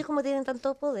 Entonces Ok. ellos, como tienen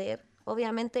tanto poder,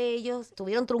 obviamente ellos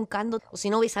estuvieron truncando, o si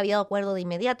no hubiese habido acuerdo de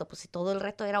inmediato, pues si todo el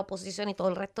resto era oposición y todo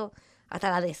el resto, hasta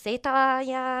la DC estaba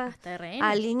ya Hasta RN.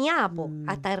 alineada, po, Mm.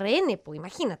 hasta RN, pues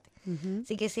imagínate. Ujú.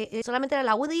 Así que solamente era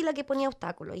la UDI la que ponía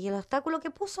obstáculos, y el obstáculo que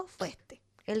puso fue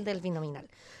el del binominal.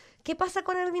 ¿Qué pasa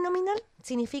con el binominal?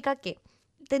 Significa que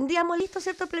tendríamos listo,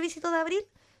 ¿cierto?, el plebiscito de abril,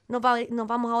 nos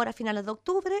vamos ahora a finales de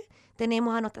octubre,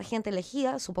 tenemos a nuestra gente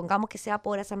elegida, supongamos que sea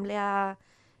por asamblea,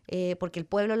 porque el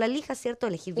pueblo la elija, ¿cierto?,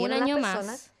 elegir bien Un a las año personas.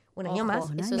 más. Un año Ojo, más,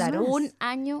 un eso año es claro. más. un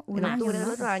año Un En más. octubre del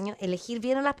más. otro año, elegir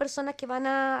bien a las personas que van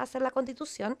a hacer la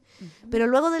constitución, pero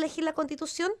luego de elegir la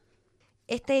constitución,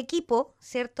 este equipo,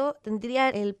 ¿cierto?, tendría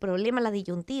el problema, la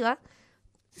disyuntiva,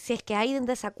 si es que hay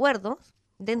desacuerdos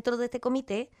dentro de este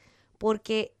comité,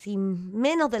 porque si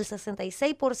menos del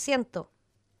 66%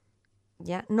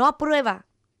 ya no aprueba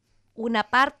una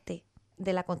parte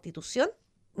de la constitución,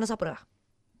 no se aprueba.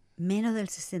 Menos del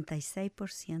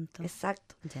 66%.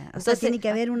 Exacto. Ya. O sea, Entonces, tiene que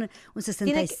haber un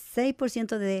tiene que-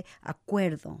 66% de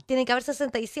acuerdo. Tiene que haber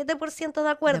 67% de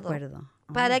acuerdo, De acuerdo.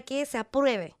 para que se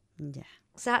apruebe. Ya.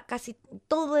 O sea, casi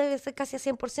todo debe ser casi a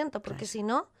 100%, porque Claro. si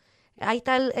no, ahí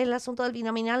está el asunto del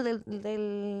binominal del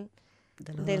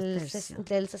De los del, dos tercios.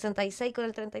 del 66 con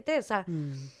el 33. O sea,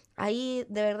 Mm. ahí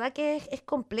de verdad que es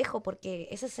complejo, porque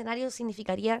ese escenario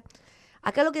significaría...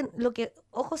 Acá lo que,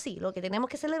 ojo sí, lo que tenemos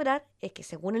que celebrar es que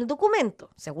según el documento,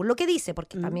 según lo que dice,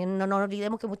 porque también no nos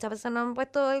olvidemos que muchas veces nos han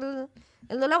puesto el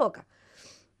de la boca.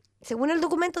 Según el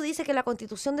documento dice que la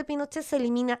constitución de Pinochet se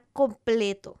elimina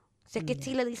completo. Si es que Ya.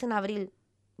 Chile dice en abril,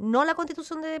 no la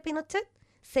constitución de Pinochet,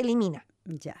 se elimina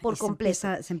Ya. por y completo.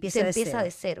 Se empieza, de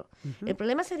cero. Ujú. El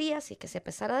problema sería si es que se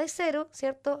empezara de cero,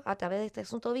 ¿cierto?, a través de este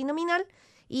asunto binominal,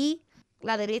 y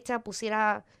la derecha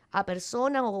pusiera a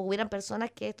personas, o hubieran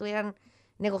personas que estuvieran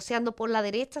negociando por la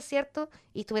derecha, ¿cierto?,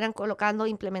 y estuvieran colocando,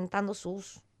 implementando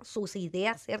sus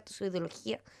ideas, ¿cierto?, su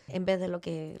ideología, en vez de lo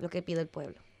que pide el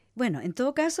pueblo. Bueno, en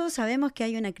todo caso, sabemos que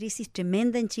hay una crisis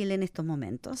tremenda en Chile en estos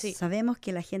momentos. Sí. Sabemos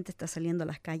que la gente está saliendo a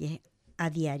las calles a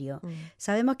diario. Mm.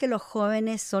 Sabemos que los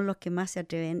jóvenes son los que más se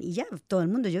atreven, y ya todo el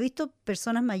mundo. Yo he visto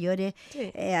personas mayores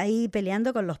Sí. ahí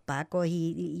peleando con los pacos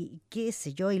y qué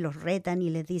sé yo, y los retan y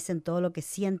les dicen todo lo que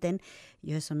sienten.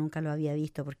 Yo eso nunca lo había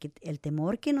visto, porque el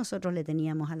temor que nosotros le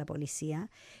teníamos a la policía,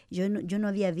 yo no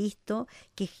había visto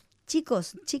que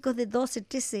chicos de 12,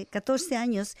 13, 14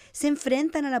 años se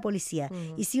enfrentan a la policía.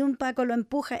 Ujú. Y si un paco lo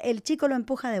empuja, el chico lo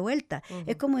empuja de vuelta. Ujú.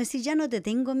 Es como decir, ya no te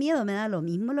tengo miedo, me da lo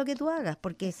mismo lo que tú hagas,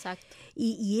 porque Exacto.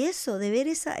 y eso, de ver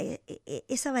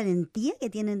esa valentía que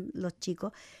tienen los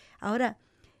chicos. Ahora,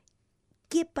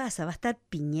 ¿qué pasa? ¿Va a estar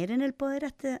Piñera en el poder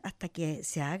hasta que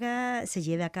se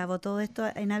lleve a cabo todo esto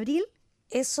en abril?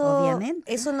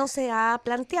 Obviamente. Eso no se ha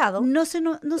planteado. No se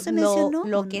mencionó.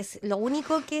 Lo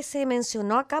único que se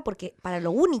mencionó acá, porque para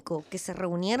lo único que se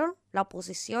reunieron la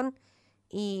oposición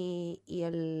y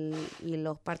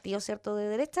los partidos, ¿cierto?, de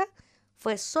derecha,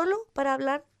 fue solo para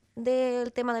hablar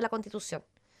del tema de la Constitución.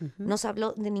 Ujú. No se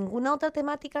habló de ninguna otra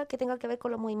temática que tenga que ver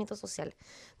con los movimientos sociales.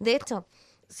 De hecho,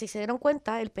 si se dieron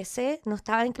cuenta, el PC no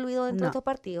estaba incluido dentro de No. estos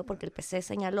partidos, porque el PC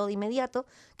señaló de inmediato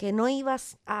que no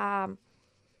ibas a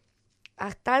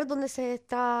estar donde se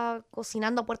está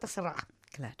cocinando a puerta cerrada,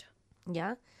 Claro.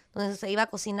 ¿ya? Donde se iba a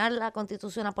cocinar la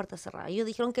Constitución a puerta cerrada. Ellos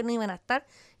dijeron que no iban a estar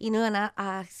y no iban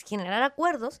a generar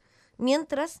acuerdos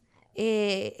mientras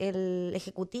el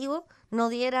Ejecutivo no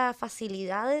diera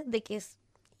facilidades de que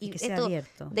Que sea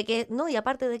abierto. y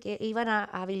aparte de que iban a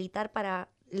habilitar para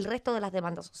el resto de las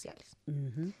demandas sociales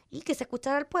Ujú. y que se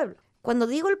escuchara al pueblo. Cuando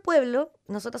digo el pueblo,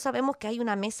 nosotros sabemos que hay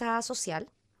una mesa social,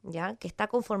 ¿ya?, que está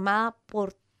conformada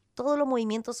por todos los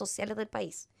movimientos sociales del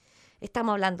país.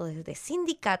 Estamos hablando desde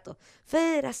sindicatos,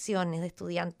 federaciones de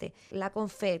estudiantes, la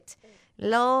CONFET,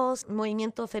 los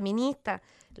movimientos feministas,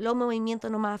 los movimientos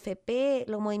No Más AFP,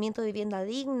 los movimientos de vivienda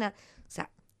digna, o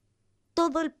sea,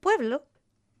 todo el pueblo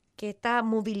que está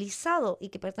movilizado y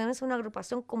que pertenece a una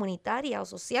agrupación comunitaria o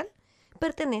social,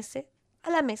 pertenece a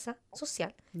la mesa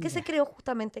social que se creó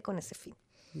justamente con ese fin.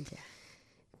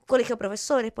 Colegio de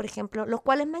profesores, por ejemplo, los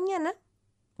cuales mañana,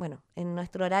 bueno, en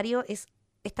nuestro horario es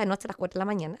esta noche a las 4 de la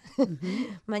mañana,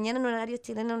 mañana en horario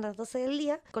chileno a las 12 del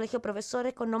día, Colegio de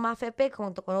Profesores con No Más AFP,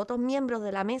 junto con otros miembros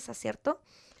de la mesa, ¿cierto?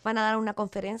 Van a dar una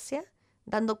conferencia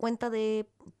dando cuenta de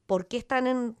por qué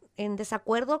están en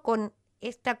desacuerdo con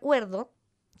este acuerdo,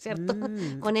 ¿cierto?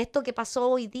 Con esto que pasó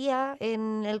hoy día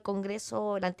en el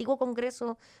Congreso, el antiguo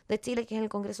Congreso de Chile, que es el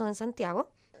Congreso de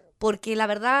Santiago, porque la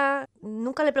verdad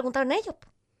nunca le preguntaron a ellos,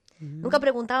 nunca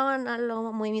preguntaban a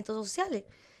los movimientos sociales,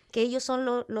 que ellos son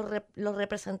los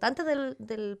representantes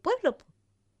del pueblo.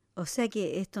 O sea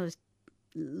que esto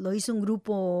lo hizo un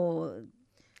grupo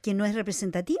que no es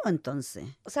representativo entonces.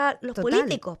 O sea, los Total.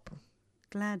 políticos.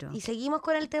 Claro. Y seguimos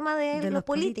con el tema de los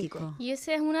políticos. Y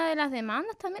esa es una de las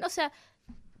demandas también, o sea,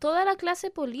 toda la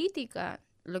clase política,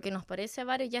 lo que nos parece a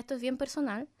varios, ya esto es bien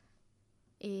personal,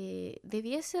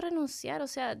 debiese renunciar. O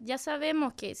sea, ya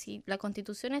sabemos que si la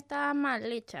Constitución está mal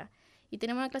hecha y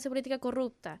tenemos una clase política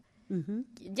corrupta,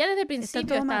 ya desde el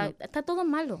principio está todo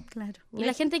malo. Claro. Y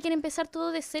la gente quiere empezar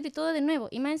todo de cero y todo de nuevo.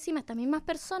 Y más encima, estas mismas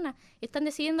personas están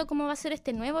decidiendo cómo va a ser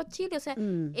este nuevo Chile. O sea,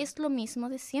 es lo mismo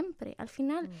de siempre, al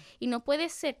final. Y no puede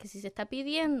ser que si se está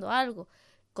pidiendo algo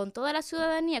con toda la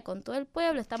ciudadanía, con todo el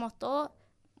pueblo, estamos todos...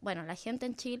 Bueno, la gente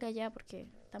en Chile allá, porque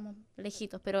estamos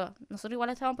lejitos, pero nosotros igual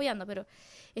la estamos apoyando. Pero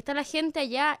está la gente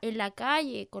allá en la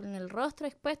calle, con el rostro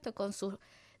expuesto, con sus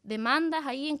demandas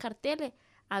ahí en carteles,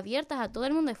 abiertas a todo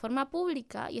el mundo de forma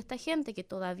pública, y esta gente que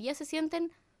todavía se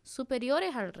sienten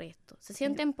superiores al resto, se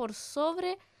sienten por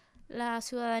sobre la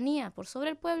ciudadanía, por sobre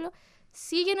el pueblo,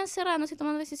 siguen encerrándose y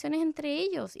tomando decisiones entre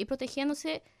ellos y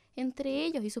protegiéndose entre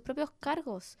ellos y sus propios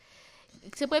cargos.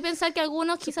 Se puede pensar que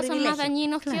algunos quizás son más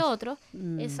dañinos que otros,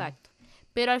 exacto.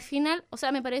 Pero al final, o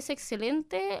sea, me parece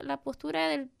excelente la postura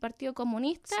del Partido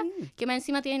Comunista, que más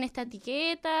encima tienen esta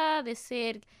etiqueta de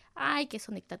ser, que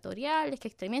son dictatoriales, que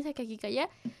extremistas, que aquí, que allá.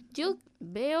 Yo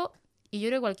veo, y yo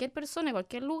creo que cualquier persona, en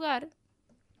cualquier lugar,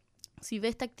 si ve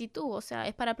esta actitud, o sea,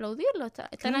 es para aplaudirlo.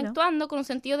 Están actuando con un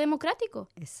sentido democrático.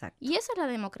 Exacto. Y esa es la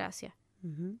democracia.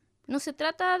 No se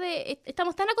trata de...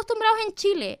 Estamos tan acostumbrados en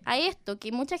Chile a esto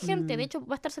que mucha gente, de hecho,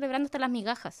 va a estar celebrando hasta las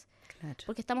migajas. Claro.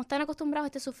 Porque estamos tan acostumbrados a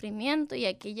este sufrimiento y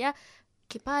a que ya,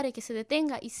 que pare, que se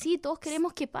detenga. Y sí, todos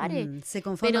queremos que pare. Se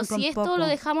conforman pero si esto poco. lo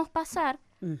dejamos pasar,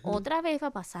 otra vez va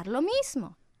a pasar lo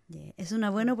mismo. Es una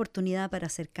buena oportunidad para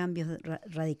hacer cambios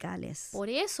radicales. Por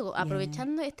eso,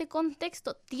 aprovechando este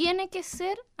contexto, tiene que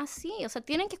ser así. O sea,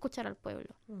 tienen que escuchar al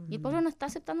pueblo. Y el pueblo no está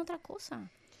aceptando otra cosa.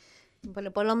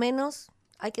 Bueno, por lo menos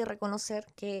hay que reconocer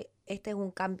que este es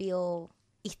un cambio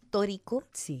histórico.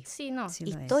 Sí,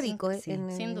 histórico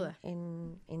sin duda.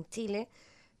 En Chile.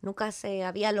 Nunca se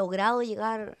había logrado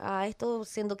llegar a esto,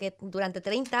 siendo que durante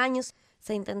 30 años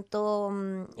se intentó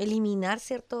eliminar,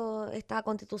 ¿cierto?, esta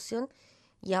constitución,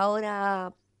 y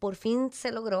ahora por fin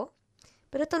se logró.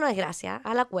 Pero esto no es gracias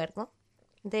al acuerdo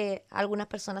de algunas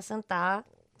personas sentadas,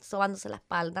 sobándose la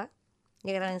espalda y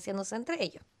agradeciéndose entre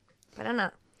ellos. Para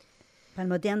nada.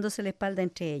 Palmoteándose la espalda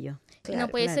entre ellos. Claro, no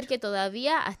puede ser que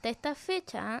todavía hasta esta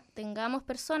fecha tengamos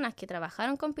personas que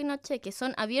trabajaron con Pinochet, que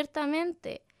son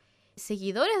abiertamente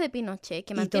seguidores de Pinochet,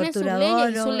 que mantienen sus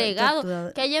leyes y su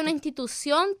legado, que haya una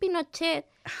institución Pinochet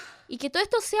y que todo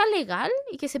esto sea legal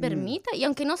y que se permita, y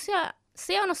aunque no sea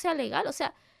o no sea legal, o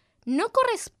sea, no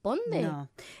corresponde. No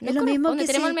es lo mismo que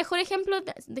tenemos el mejor ejemplo,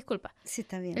 disculpa. Sí,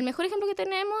 está bien. El mejor ejemplo que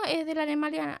tenemos es de la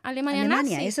Alemania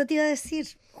nazi. Eso te iba a decir.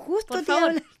 Justo Por te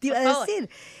favor, iba a decir.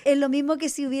 Es lo mismo que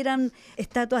si hubieran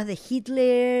estatuas de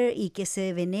Hitler y que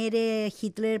se venere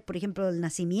Hitler, por ejemplo, el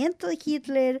nacimiento de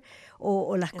Hitler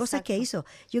o las cosas que hizo.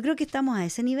 Yo creo que estamos a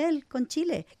ese nivel con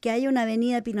Chile. Que haya una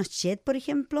avenida Pinochet, por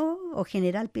ejemplo, o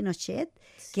General Pinochet,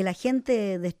 que la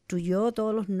gente destruyó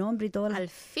todos los nombres y todas las... Al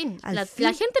fin. La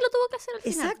gente lo tuvo que hacer al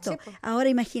final. Exacto. Sí, ahora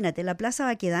imagínate, la Plaza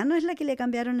Baquedano es la que le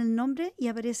cambiaron el nombre y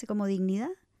aparece como Dignidad.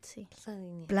 Sí.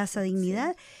 Plaza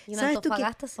Dignidad. Sí. Y en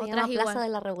Antofagasta se llama Plaza de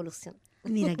la Revolución.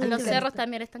 Mira, los cerros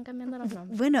también están cambiando los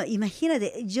nombres. Bueno,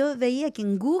 imagínate, yo veía que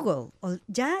en Google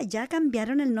ya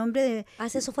cambiaron el nombre de...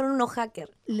 Esos fueron unos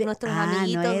hackers, nuestros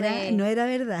amiguitos no era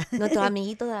verdad. Nuestros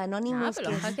amiguitos de Anonymous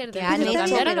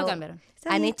que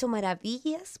han hecho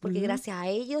maravillas, porque gracias a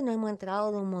ellos nos hemos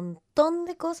enterado de un montón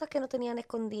de cosas que nos tenían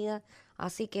escondidas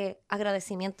Así que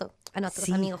agradecimiento a nuestros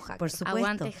Sí, amigos hackers. por supuesto.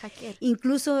 Aguante, hacker.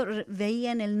 Incluso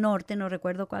veía en el norte, no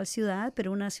recuerdo cuál ciudad,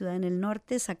 pero una ciudad en el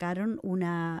norte sacaron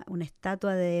una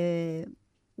estatua de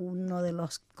uno de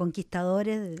los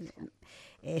conquistadores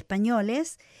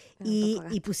españoles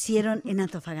y pusieron, en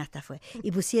Antofagasta fue,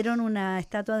 y pusieron una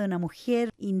estatua de una mujer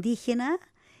indígena,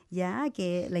 ya,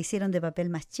 que la hicieron de papel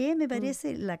maché, me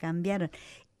parece, la cambiaron.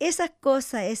 Esas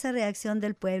cosas, esa reacción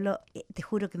del pueblo, te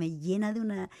juro que me llena de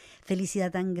una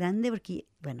felicidad tan grande porque,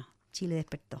 bueno, Chile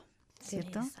despertó,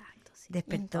 ¿cierto? Exacto, sí.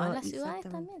 Despertó. En todas las y- ciudades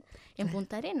exactamente. también. En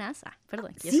Punta Arenas,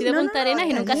 perdón, yo Sí, soy de no, Punta Arenas y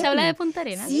está nunca se bien. habla de Punta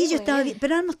Arenas. Sí, yo muy estaba bien. bien,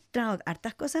 pero han mostrado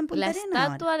hartas cosas en Punta La Arenas ahora.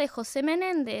 estatua de José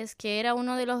Menéndez, que era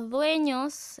uno de los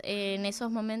dueños en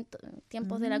esos momentos,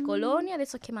 tiempos de la colonia, de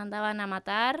esos que mandaban a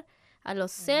matar a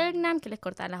los Selknam, que les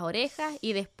cortaban las orejas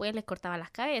y después les cortaban las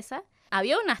cabezas.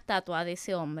 Había una estatua de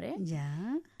ese hombre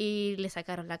Ya. y le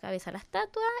sacaron la cabeza a la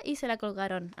estatua y se la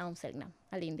colgaron a un Selknam,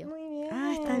 al indio. Muy bien.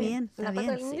 Ah, está bien, está ¿La pata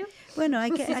bien. del indio? Bueno,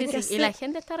 hay que, Sí, hay sí, que sí. Y la hacer-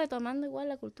 gente está retomando igual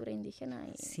la cultura indígena.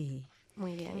 Y, Sí.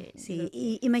 Muy bien. Sí,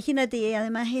 y imagínate,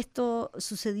 además esto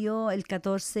sucedió el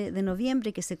 14 de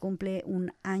noviembre, que se cumple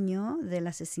un año del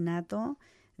asesinato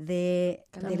de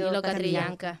Camilo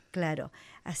Catrillanca. Claro,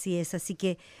 así es. Así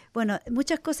que, bueno,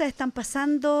 muchas cosas están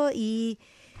pasando y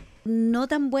no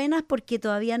tan buenas porque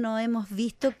todavía no hemos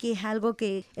visto que es algo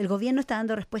que el gobierno está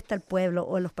dando respuesta al pueblo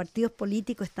o los partidos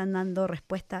políticos están dando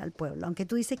respuesta al pueblo. Aunque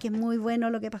tú dices que es muy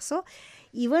bueno lo que pasó.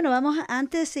 Y bueno,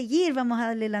 antes de seguir, vamos a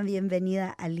darle la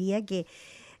bienvenida a Lía, que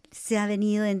se ha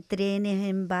venido en trenes,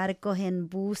 en barcos, en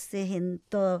buses, en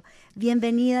todo.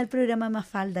 Bienvenida al programa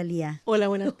Mafalda, Lía. Hola,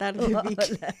 buenas tardes,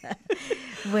 Vicky.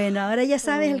 Bueno, ahora ya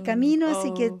sabes el camino,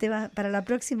 así que Oh. para la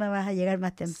próxima vas a llegar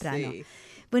más temprano. Sí.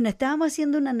 Bueno, estábamos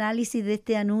haciendo un análisis de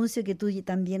este anuncio que tú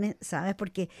también sabes,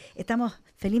 porque estamos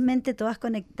felizmente todas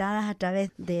conectadas a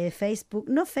través de Facebook,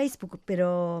 no Facebook,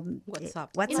 pero WhatsApp.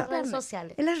 En las WhatsApp. redes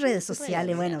sociales. En las redes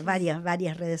sociales, bueno,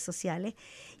 varias redes sociales.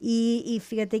 Y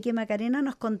fíjate que Macarena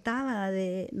nos contaba,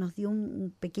 nos dio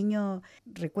un pequeño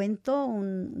recuento,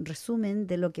 un resumen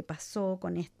de lo que pasó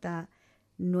con esta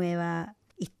nueva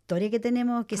historia que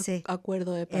tenemos, que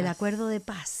Acuerdo de paz. el acuerdo de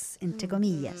paz, entre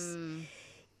comillas. Mm,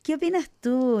 ¿Qué opinas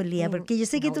tú, Lía? Porque yo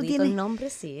sé que tú Inaudito tienes... el nombre,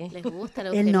 sí. les gusta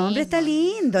el El nombre está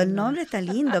eufemismo, lindo, el nombre está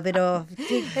lindo, pero...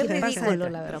 ¿qué pasa ridículo,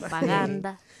 detrás? la verdad.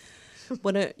 propaganda.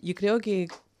 Bueno, yo creo que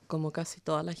como casi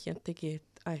toda la gente que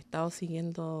ha estado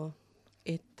siguiendo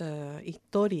esta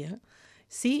historia,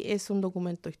 sí es un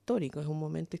documento histórico, es un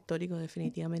momento histórico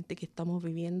definitivamente que estamos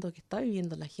viviendo, que está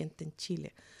viviendo la gente en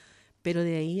Chile. Pero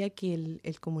de ahí a que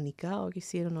el comunicado que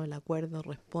hicieron o el acuerdo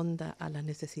responda a las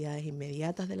necesidades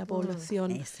inmediatas de la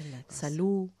población, Esa es la cosa.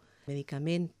 salud,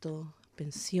 medicamentos,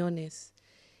 pensiones,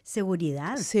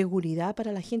 Seguridad. seguridad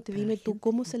para la gente. Para Dime la tú, gente.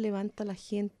 ¿cómo se levanta la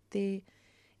gente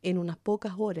en unas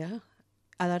pocas horas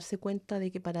a darse cuenta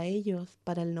de que para ellos,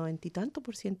 para el 90 y tanto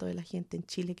 % de la gente en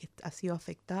Chile que ha sido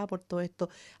afectada por todo esto,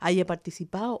 haya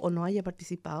participado o no haya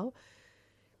participado?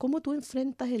 ¿Cómo tú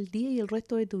enfrentas el día y el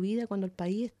resto de tu vida cuando el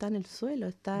país está en el suelo,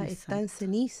 está en Exacto.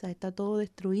 ceniza, está todo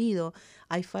destruido,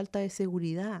 hay falta de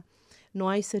seguridad,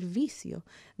 no hay servicio?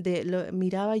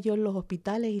 Miraba yo en los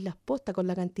hospitales y las postas con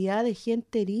la cantidad de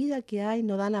gente herida que hay,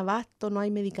 no dan abasto, no hay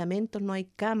medicamentos, no hay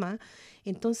cama.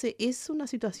 Entonces es una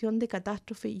situación de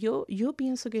catástrofe. Yo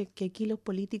pienso que aquí los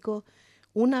políticos,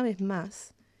 una vez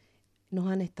más, nos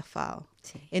han estafado,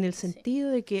 Sí. en el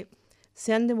sentido de que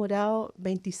se han demorado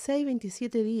 26,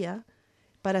 27 días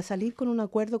para salir con un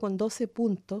acuerdo con 12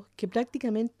 puntos, que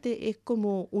prácticamente es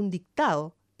como un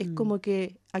dictado. Es como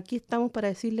que aquí estamos para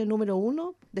decirle número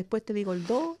 1, después te digo el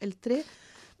 2, el 3,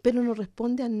 pero no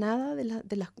responde a nada de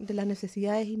las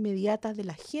necesidades inmediatas de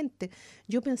la gente.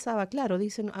 Yo pensaba, claro,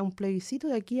 dicen a un plebiscito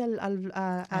de aquí al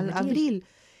abril.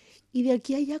 Y de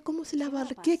aquí a allá, ¿cómo se la va?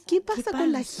 ¿Qué pasa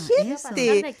con la pasa? gente? Eso. Pasar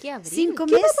de aquí a abril. 5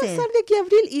 ¿Qué va a meses. pasar de aquí a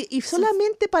abril? Y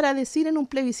solamente para decir en un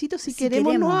plebiscito si, Si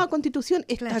queremos queremos. nueva constitución.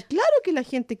 Está Claro. claro que la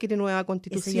gente quiere nueva Eso ya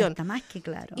constitución. está más que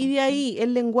claro. Y de ahí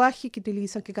el lenguaje que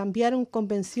utilizan, que cambiaron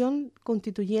convención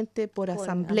constituyente por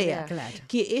asamblea. Claro.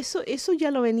 Que eso ya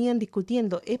lo venían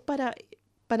discutiendo.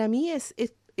 Para mí es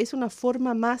una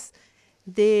forma más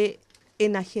de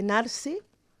enajenarse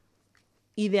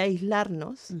y de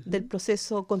aislarnos del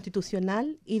proceso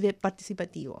constitucional y de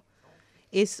participativo.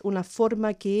 Es una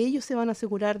forma que ellos se van a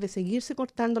asegurar de seguirse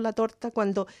cortando la torta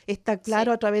cuando está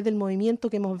claro a través del movimiento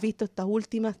que hemos visto estas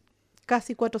últimas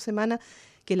casi 4 semanas,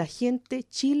 que la gente,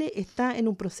 Chile está en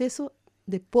un proceso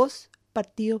de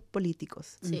post-partidos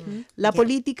políticos. Sí. La Ya.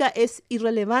 política es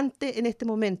irrelevante en este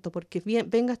momento, porque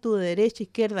vengas tú de derecha,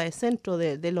 izquierda, de centro,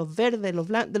 de los verdes, los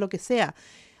blancos, de lo que sea.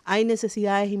 hay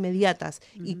necesidades inmediatas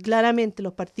y claramente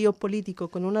los partidos políticos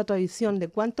con una tradición de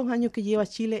cuántos años que lleva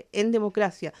Chile en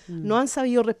democracia no han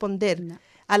sabido responder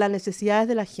a las necesidades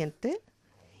de la gente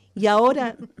y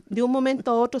ahora de un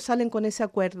momento a otro salen con ese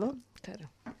acuerdo.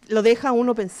 Claro. Lo deja a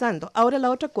uno pensando. Ahora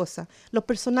la otra cosa, los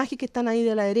personajes que están ahí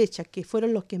de la derecha, que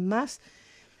fueron los que más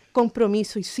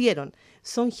compromiso hicieron,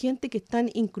 son gente que están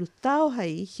incrustados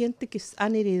ahí, gente que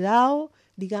han heredado,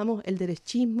 digamos, el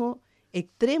derechismo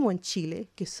extremo en Chile,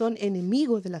 que son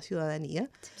enemigos de la ciudadanía.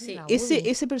 Sí.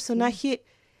 Ese personaje,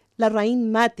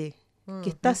 Larraín Mate, que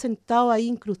está sentado ahí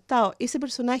incrustado, ese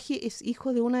personaje es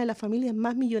hijo de una de las familias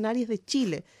más millonarias de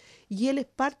Chile. Y él es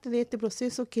parte de este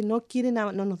proceso que no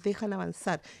nos dejan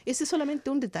avanzar. Ese es solamente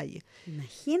un detalle.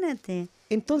 Imagínate.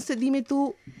 Entonces, dime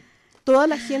tú, toda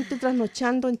la gente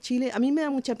trasnochando en Chile, a mí me da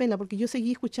mucha pena porque yo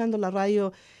seguí escuchando la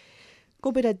radio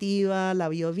cooperativa, la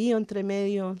Biobío entre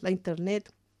medio, la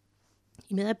internet,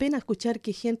 y me da pena escuchar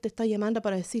que gente está llamando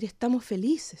para decir estamos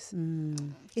felices.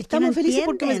 Estamos no felices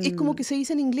porque entienden. es como que se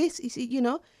dice en inglés,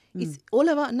 it's all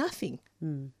about nothing.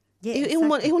 Yeah,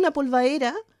 Es una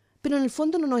polvadera, pero en el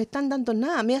fondo no nos están dando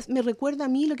nada. Me recuerda a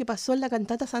mí lo que pasó en la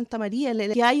cantata Santa María,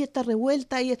 que hay esta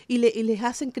revuelta y les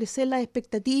hacen crecer las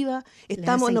expectativas,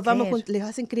 les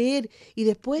hacen creer y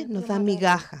después nos dan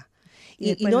migaja. Y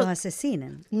después nos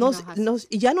asesinan.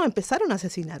 Y ya nos empezaron a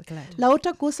asesinar. Claro. La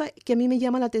otra cosa que a mí me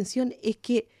llama la atención es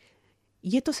que,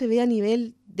 y esto se ve a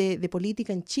nivel de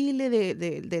política en Chile,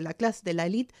 de la clase, de la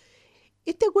élite,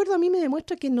 este acuerdo a mí me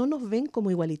demuestra que no nos ven como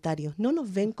igualitarios, no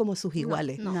nos ven como sus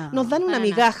iguales. No, nos dan una para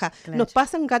migaja, Claro. nos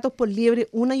pasan gatos por liebre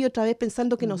una y otra vez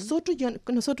pensando que nosotros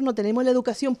no tenemos la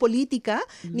educación política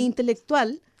ni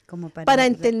intelectual Como para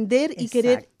entender y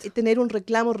querer Exacto. tener un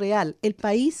reclamo real. El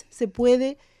país se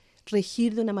puede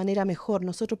regir de una manera mejor.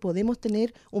 Nosotros podemos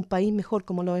tener un país mejor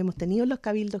como lo hemos tenido en los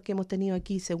cabildos que hemos tenido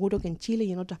aquí, seguro que en Chile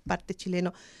y en otras partes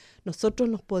chilenos. Nosotros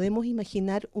nos podemos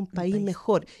imaginar un país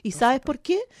mejor. ¿Y sabes por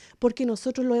qué? Porque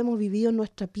nosotros lo hemos vivido en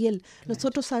nuestra piel. Claro.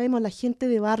 Nosotros sabemos, la gente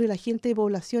de barrio, la gente de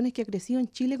poblaciones que ha crecido en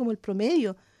Chile como el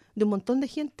promedio de un montón de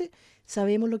gente,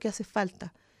 sabemos lo que hace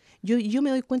falta. Yo me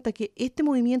doy cuenta que este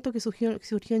movimiento que surgió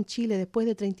en Chile después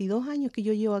de 32 años que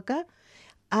yo llevo acá,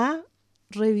 ha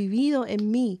revivido en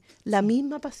mí la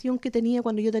misma pasión que tenía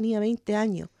cuando yo tenía 20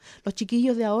 años. Los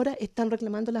chiquillos de ahora están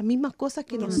reclamando las mismas cosas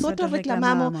que nosotros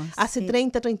reclamamos hace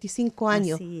 30, 35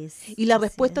 años. Y la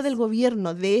respuesta del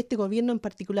gobierno, de este gobierno en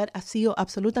particular, ha sido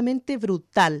absolutamente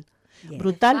brutal.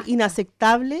 Brutal,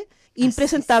 inaceptable,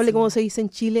 impresentable, como se dice en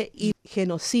Chile, y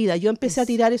genocida. Yo empecé a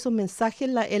tirar esos mensajes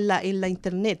en la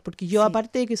internet, porque yo,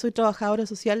 aparte de que soy trabajadora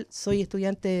social, soy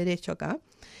estudiante de Derecho acá.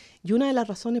 Y una de las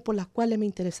razones por las cuales me ha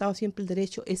interesado siempre el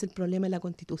derecho es el problema de la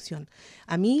Constitución.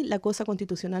 A mí la cosa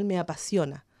constitucional me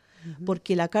apasiona,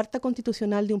 porque la Carta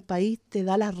Constitucional de un país te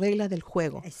da las reglas del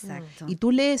juego. Exacto. Y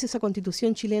tú lees esa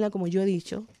Constitución chilena, como yo he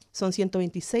dicho, son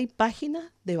 126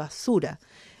 páginas de basura,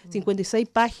 56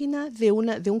 páginas de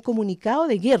un comunicado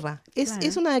de guerra.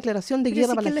 Es una declaración de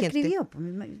guerra para la gente. ¿Quién la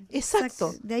escribió?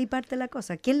 Exacto. De ahí parte la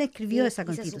cosa. ¿Quién le escribió esa Se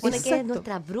Constitución? supone que es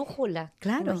nuestra brújula.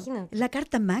 Claro, Imagínate. la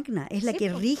Carta Magna es la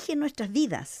que rige nuestras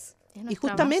vidas. Y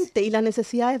justamente, y las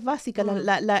necesidades básicas,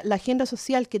 la agenda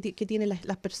social que tienen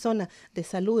las personas de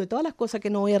salud, de todas las cosas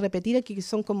que no voy a repetir aquí, que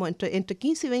son como entre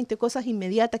 15 y 20 cosas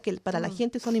inmediatas que para la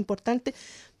gente son importantes,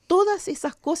 todas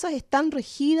esas cosas están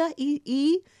regidas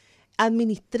y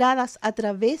administradas a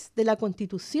través de la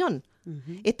Constitución.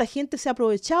 Esta gente se ha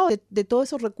aprovechado de todos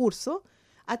esos recursos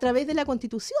a través de la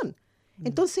Constitución.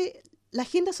 Entonces, la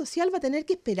agenda social va a tener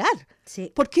que esperar,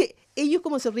 porque ellos,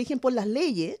 como se rigen por las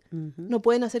leyes, no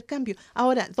pueden hacer cambios.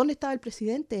 Ahora, ¿dónde estaba el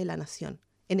presidente de la Nación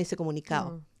en ese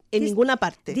comunicado? En ninguna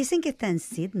parte. Dicen que está en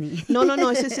Sydney. No,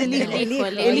 ese es el hijo.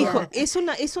 El hijo. Es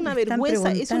una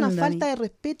vergüenza, es una falta de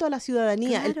respeto a la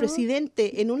ciudadanía. Claro. El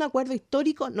presidente, en un acuerdo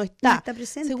histórico, no está. No está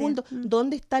presente. Segundo,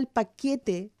 ¿dónde está el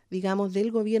paquete, digamos,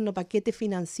 del gobierno, paquete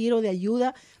financiero de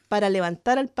ayuda para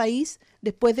levantar al país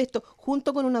después de esto?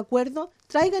 Junto con un acuerdo,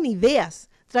 traigan ideas,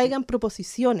 traigan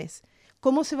proposiciones.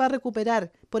 ¿Cómo se va a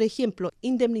recuperar? Por ejemplo,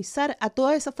 indemnizar a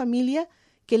toda esa familia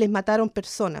que les mataron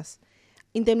personas.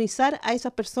 Indemnizar a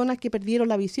esas personas que perdieron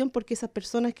la visión porque esas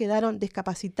personas quedaron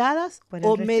discapacitadas por el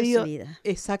o resto medio... de su vida.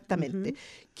 Exactamente.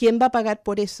 ¿Quién va a pagar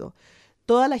por eso?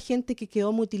 Toda la gente que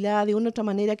quedó mutilada de una u otra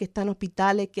manera, que está en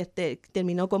hospitales, que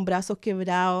terminó con brazos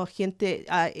quebrados, gente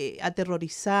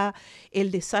aterrorizada, el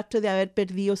desastre de haber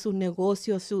perdido sus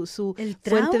negocios, su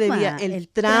fuente de vida, el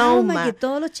trauma que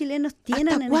todos los chilenos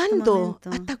tienen. ¿Hasta en cuándo? este momento.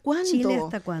 ¿Hasta cuándo? Chile,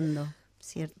 ¿hasta cuándo?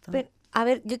 ¿Cierto? Pero, a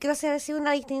ver, yo quiero hacer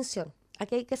una distinción.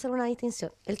 Aquí hay que hacer una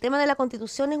distinción. El tema de la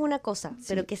Constitución es una cosa,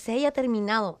 pero que se haya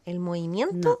terminado el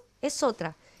movimiento es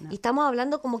otra. Y estamos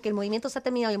hablando como que el movimiento se ha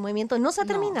terminado y el movimiento no se ha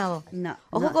terminado. No,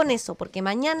 Ojo no. con eso, porque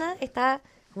mañana está,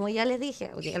 como ya les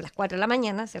dije, a las 4 de la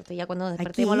mañana, ¿cierto? Ya cuando nos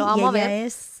despertemos Aquí, lo vamos a y allá ver.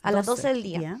 es A las 12 12 del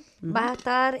día. Va a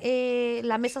estar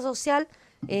la mesa social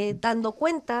dando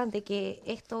cuenta de que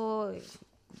esto,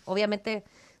 obviamente,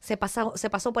 se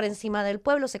pasó por encima del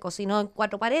pueblo, se cocinó en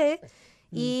 4 paredes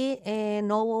y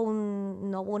no hubo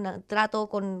un trato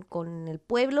con el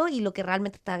pueblo y lo que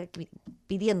realmente está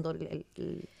pidiendo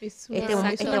Es este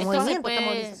una- este es una- movimiento, esta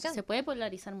movilización. se puede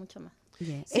polarizar mucho más.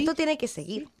 Yeah. Esto tiene que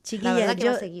seguir. La Chiquilla, verdad que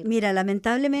va a seguir. mira,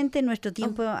 lamentablemente nuestro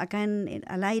tiempo acá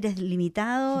al aire es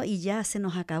limitado y ya se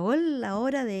nos acabó la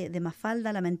hora de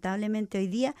Mafalda, lamentablemente hoy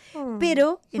día,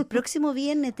 pero el próximo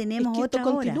viernes tenemos Es que esto otra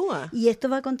hora continúa. y esto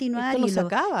va a continuar. Esto no y se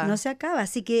acaba. No se acaba,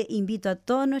 así que invito a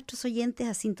todos nuestros oyentes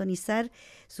a sintonizar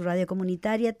su radio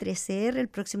comunitaria 13R el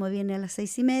próximo viernes a las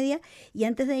 6:30. Y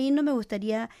antes de irnos me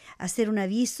gustaría hacer un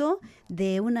aviso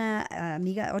de una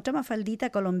amiga, otra mafaldita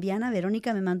colombiana.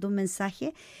 Verónica me mandó un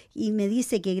mensaje y me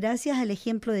dice que gracias al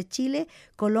ejemplo de Chile,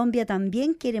 Colombia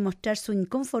también quiere mostrar su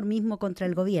inconformismo contra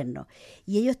el gobierno.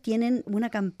 Y ellos tienen una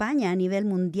campaña a nivel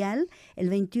mundial el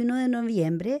 21 de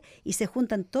noviembre y se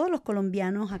juntan todos los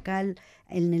colombianos acá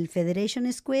en el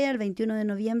Federation Square el 21 de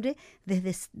noviembre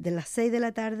desde las 6 de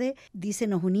la tarde. Dice,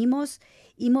 nos unimos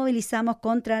y movilizamos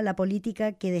contra la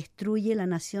política que destruye la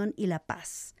nación y la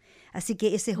paz. Así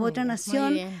que esa es otra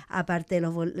nación, aparte de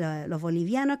los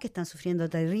bolivianos que están sufriendo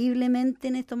terriblemente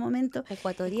en estos momentos.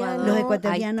 Ecuatorianos, Los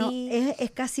ecuatorianos Haití.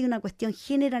 es casi una cuestión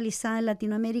generalizada en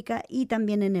Latinoamérica y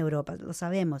también en Europa, lo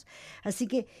sabemos. Así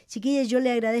que, chiquillas, yo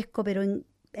le agradezco, pero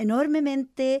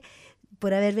enormemente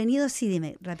por haber venido. Sí,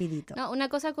 dime, rapidito. No, una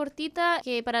cosa cortita,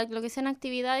 que para lo que sean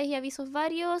actividades y avisos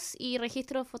varios y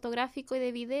registro fotográfico y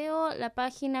de video, la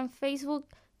página en Facebook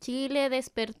Chile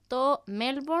Despertó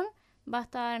Melbourne va a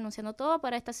estar anunciando todo.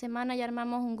 Para esta semana ya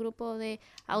armamos un grupo de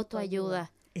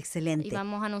autoayuda. Excelente. Y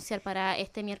vamos a anunciar para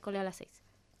este miércoles a las 6.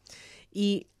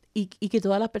 Y que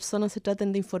todas las personas se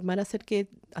traten de informar acerca de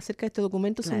este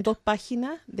documento. Claro. Son 2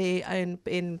 páginas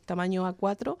en tamaño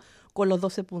A4 con los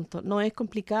 12 puntos. No es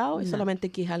complicado, es No.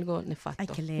 solamente que es algo nefasto. Hay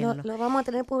que Lo leerlo. vamos a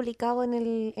tener publicado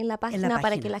en la página para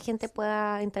página. que la gente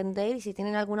pueda entender, y si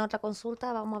tienen alguna otra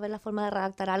consulta vamos a ver la forma de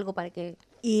redactar algo para que...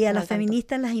 Y a estén las al tanto.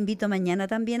 feministas las invito mañana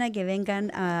también a que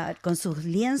vengan con sus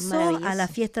lienzos Maravilloso. a la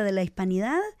fiesta de la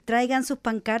hispanidad. Traigan sus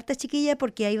pancartas, chiquillas,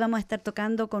 porque ahí vamos a estar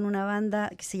tocando con una banda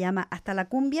que se llama Hasta la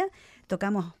Cumbia.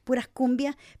 Tocamos puras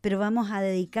cumbias, pero vamos a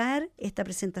dedicar esta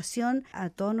presentación a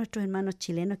todos nuestros hermanos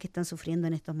chilenos que están sufriendo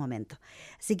en estos momentos.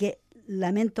 Así que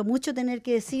lamento mucho tener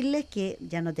que decirles que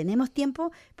ya no tenemos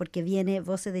tiempo porque viene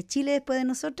Voces de Chile después de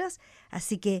nosotras.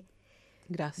 Así que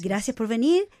gracias por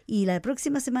venir y la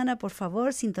próxima semana, por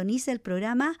favor, sintoniza el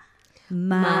programa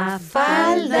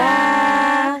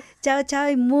Mafalda. Chao, chao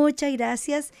y muchas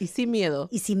gracias. Y sin miedo.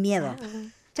 Y sin miedo.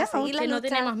 Chao. seguir la Que no lucha.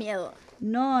 tenemos miedo.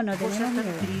 No tenemos Cosas tan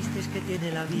miedo. tristes que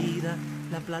tiene la vida,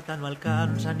 la plata no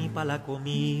alcanza ni para la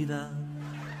comida,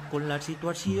 con la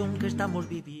situación que estamos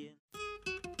viviendo.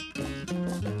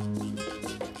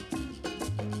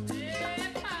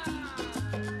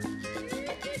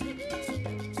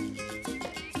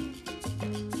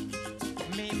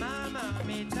 Mi mamá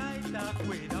me taita,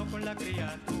 cuidado con la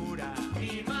criatura.